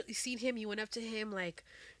actually seen him. You went up to him like,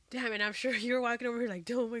 "Damn," and I'm sure you were walking over here like,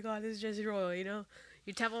 "Oh my god, this is Jesse Royal,"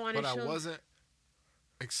 You tap him on his But I shoulder. wasn't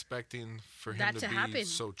expecting for him That to to be happen.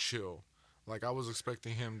 so chill. Like, I was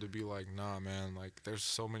expecting him to be like, nah, man, like, there's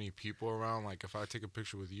so many people around. Like, if I take a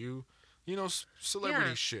picture with you, celebrity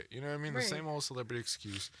Yeah. shit. You know what I mean? Right. The same old celebrity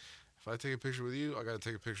excuse. If I take a picture with you, I got to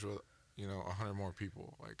take a picture with, 100 more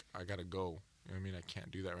people. Like, I got to go. You know what I mean? I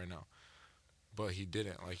can't do that right now. But he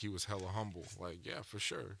didn't. Like, he was hella humble. Like, yeah, for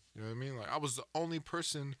sure. You know what I mean? Like, I was the only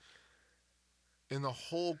person in the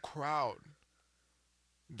whole crowd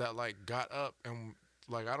that, like, got up and,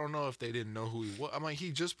 like, I don't know if they didn't know who he was. I'm like,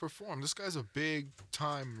 he just performed. This guy's a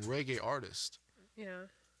big-time reggae artist. Yeah.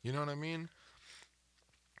 You know what I mean?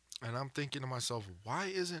 And I'm thinking to myself, why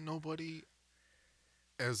isn't nobody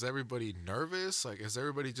is everybody nervous? Like, is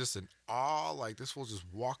everybody just in awe? Like, this fool just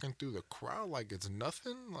walking through the crowd like it's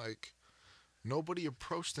nothing? Like, nobody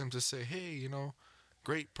approached him to say, hey,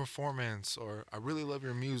 great performance, or I really love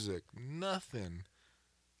your music. Nothing.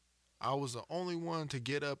 I was the only one to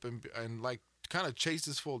get up and like kind of chase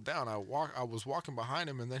this fool down. I was walking behind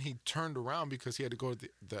him, and then he turned around because he had to go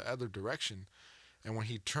the other direction. And when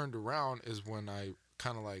he turned around is when I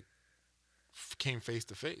kind of like came face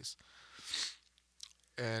to face.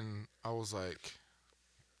 And I was like,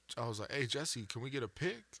 hey Jesse, can we get a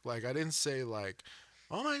pic? Like, I didn't say like,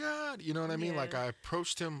 oh my god, you know what I mean? Yeah. Like, I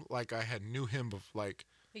approached him like I had knew him like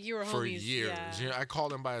You were for homies. years. Yeah. I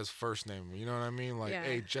called him by his first name. You know what I mean? Like, Yeah.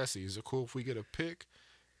 hey Jesse, is it cool if we get a pic?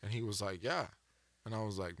 And he was like, yeah. And I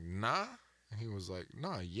was like, nah. And he was like,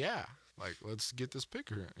 nah, yeah. Like, let's get this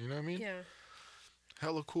picture. You know what I mean? Yeah.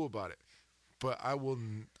 Hella cool about it. But I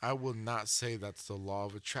will not say that's the law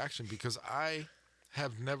of attraction, because I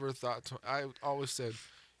have never thought I always said,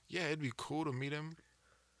 yeah, it'd be cool to meet him,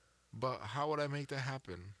 but how would I make that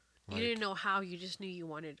happen? You didn't know how. You just knew you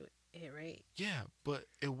wanted it, right? Yeah, but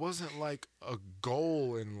it wasn't like a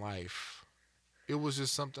goal in life. It was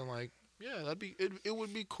just something like, yeah, it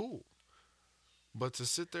would be cool. But to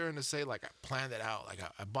sit there and to say like I planned it out, like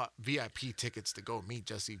I bought VIP tickets to go meet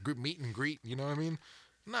Jesse, meet and greet, you know what I mean?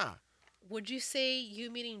 Nah. Would you say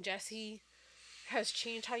you meeting Jesse has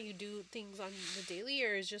changed how you do things on the daily,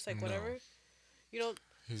 or is just like No. whatever? You don't.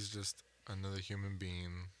 He's just another human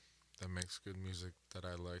being that makes good music that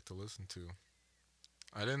I like to listen to.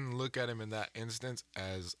 I didn't look at him in that instance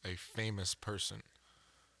as a famous person.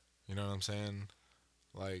 You know what I'm saying?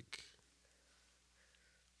 Like,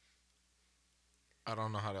 I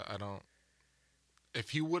don't know how to,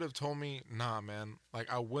 if he would have told me, nah, man,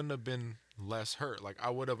 like, I wouldn't have been less hurt. Like, I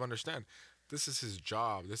would have understand. This is his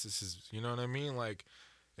job. This is his, you know what I mean? Like,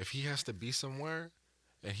 if he has to be somewhere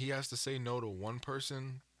and he has to say no to one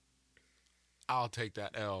person, I'll take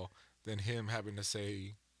that L than him having to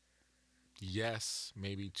say yes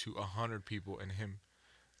maybe to 100 people and him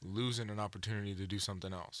losing an opportunity to do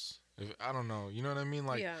something else. I don't know. You know what I mean?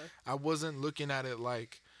 Like, Yeah. I wasn't looking at it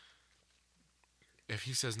like, if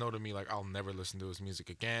he says no to me, like, I'll never listen to his music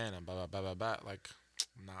again and blah, blah, blah, blah, blah. Like,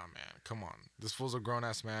 nah, man. Come on. This fool's a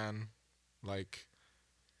grown-ass man. Like,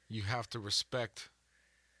 you have to respect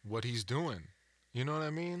what he's doing. You know what I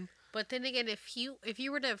mean? But then again, if you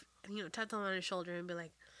were to tap him on his shoulder and be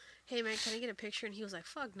like, "Hey man, can I get a picture?" and he was like,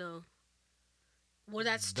 "Fuck no," well,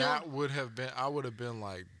 that's still That would have been, I would have been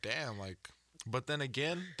like, damn, like, but then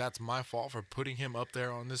again, that's my fault for putting him up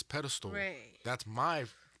there on this pedestal. right. That's my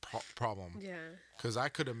problem. Yeah. Because I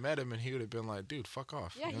could have met him and he would have been like, dude, fuck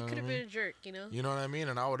off. Yeah, You he know could have what I been mean? a jerk, you know. You know what I mean?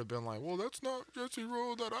 And I would have been like, well, that's not Jesse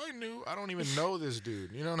Rowe that I knew. I don't even know this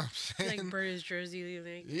dude. You know what I'm saying? Like burn his jersey,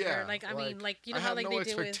 like, Yeah. or like I mean, like you know I how had like no they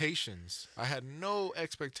did with expectations. I had no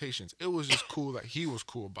expectations. It was just cool that he was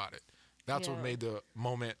cool about it. That's what Yeah. made the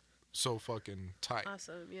moment so fucking tight.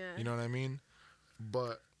 awesome, yeah. You know what I mean?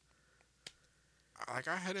 But like,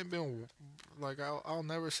 I hadn't been like, I'll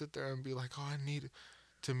never sit there and be like, oh, I need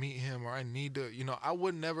to meet him, or I need to, I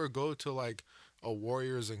would never go to like a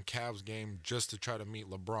Warriors and Cavs game just to try to meet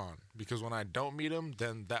LeBron, because when I don't meet him,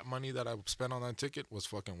 then that money that I spent on that ticket was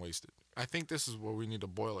fucking wasted. I think this is what we need to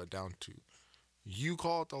boil it down to. You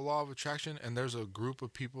call it the law of attraction, and there's a group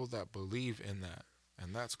of people that believe in that,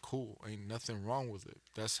 and that's cool. Ain't nothing wrong with it.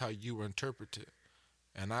 That's how you interpret it,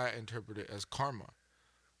 and I interpret it as karma.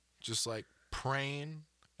 Just like praying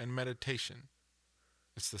and meditation,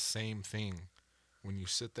 it's the same thing. When you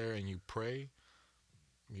sit there and you pray,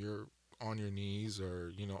 you're on your knees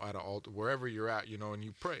or, at an altar, wherever you're at, and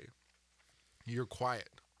you pray. You're quiet.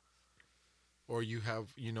 Or you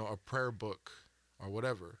have, a prayer book or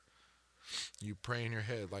whatever. You pray in your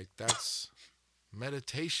head. Like, that's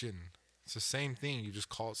meditation. It's the same thing. You just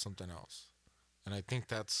call it something else. And I think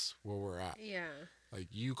that's where we're at. Yeah. Like,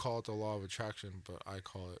 you call it the law of attraction, but I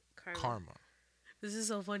call it karma. This is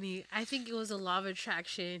so funny. I think it was the law of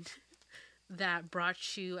attraction that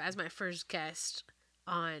brought you as my first guest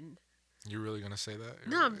on. You really gonna say that?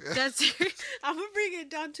 No, that's I'm gonna bring it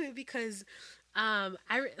down to it because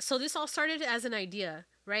so this all started as an idea,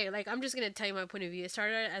 right? Like, I'm just gonna tell you my point of view. It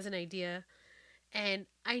started as an idea, and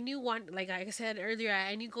I knew like I said earlier,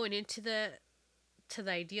 I knew going into the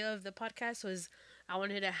idea of the podcast was I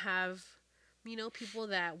wanted to have people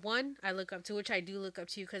that, one, I look up to, which I do look up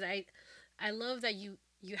to you, because I love that you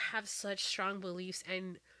have such strong beliefs,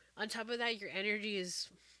 and on top of that, your energy is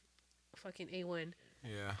fucking A1.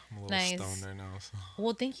 Yeah, I'm a little Nice. stoned right now. So.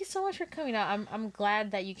 Well, thank you so much for coming out. I'm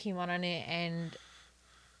glad that you came on it, and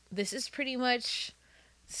this is pretty much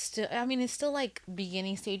Still, I mean, it's still like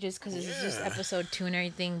beginning stages because this is just Yeah. episode 2 and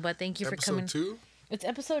everything. But thank you for coming. Episode 2? It's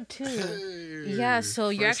episode 2. Hey, Yeah, so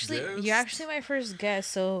first you're guest? actually my first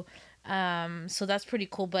guest. So that's pretty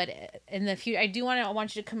cool. But in the future, I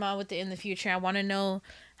want you to come out with it in the future. I want to know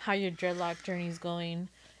how your dreadlock journey is going.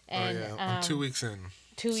 Oh And yeah, I'm 2 weeks in.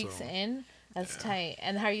 2 weeks so, in, that's yeah. tight.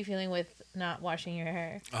 And how are you feeling with not washing your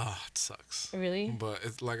hair? Ah, it sucks. Really? But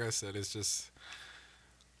it's like I said, it's just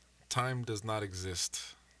time does not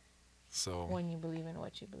exist. So When you believe in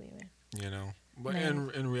what you believe in. you know, but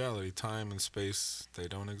Nice. in reality, time and space they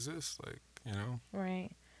don't exist. Like you know. Right.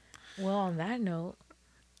 Well, on that note,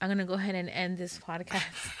 I'm gonna go ahead and end this podcast.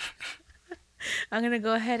 I'm gonna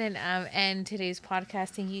go ahead and end today's podcast.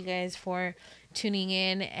 Thank you guys for tuning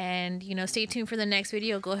in, and stay tuned for the next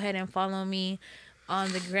video. Go ahead and follow me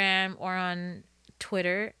on the gram or on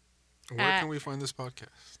Twitter, Where can we find this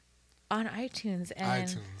podcast? on iTunes, and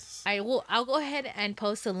iTunes. I'll go ahead and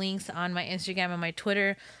post the links on my Instagram and my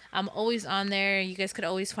Twitter. I'm always on there. You guys could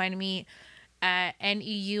always find me at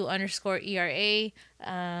NEU_ERA.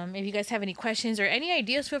 If you guys have any questions or any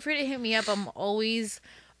ideas, feel free to hit me up. I'm always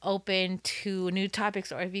open to new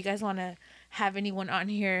topics, or if you guys want to have anyone on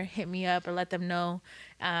here, hit me up or let them know.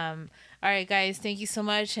 All right, guys, thank you so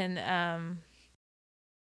much, and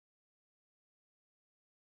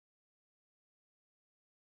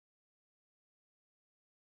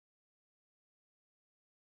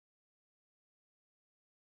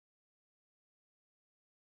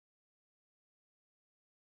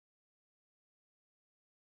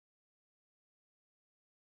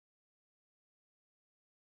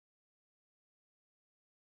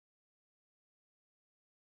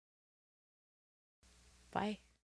bye.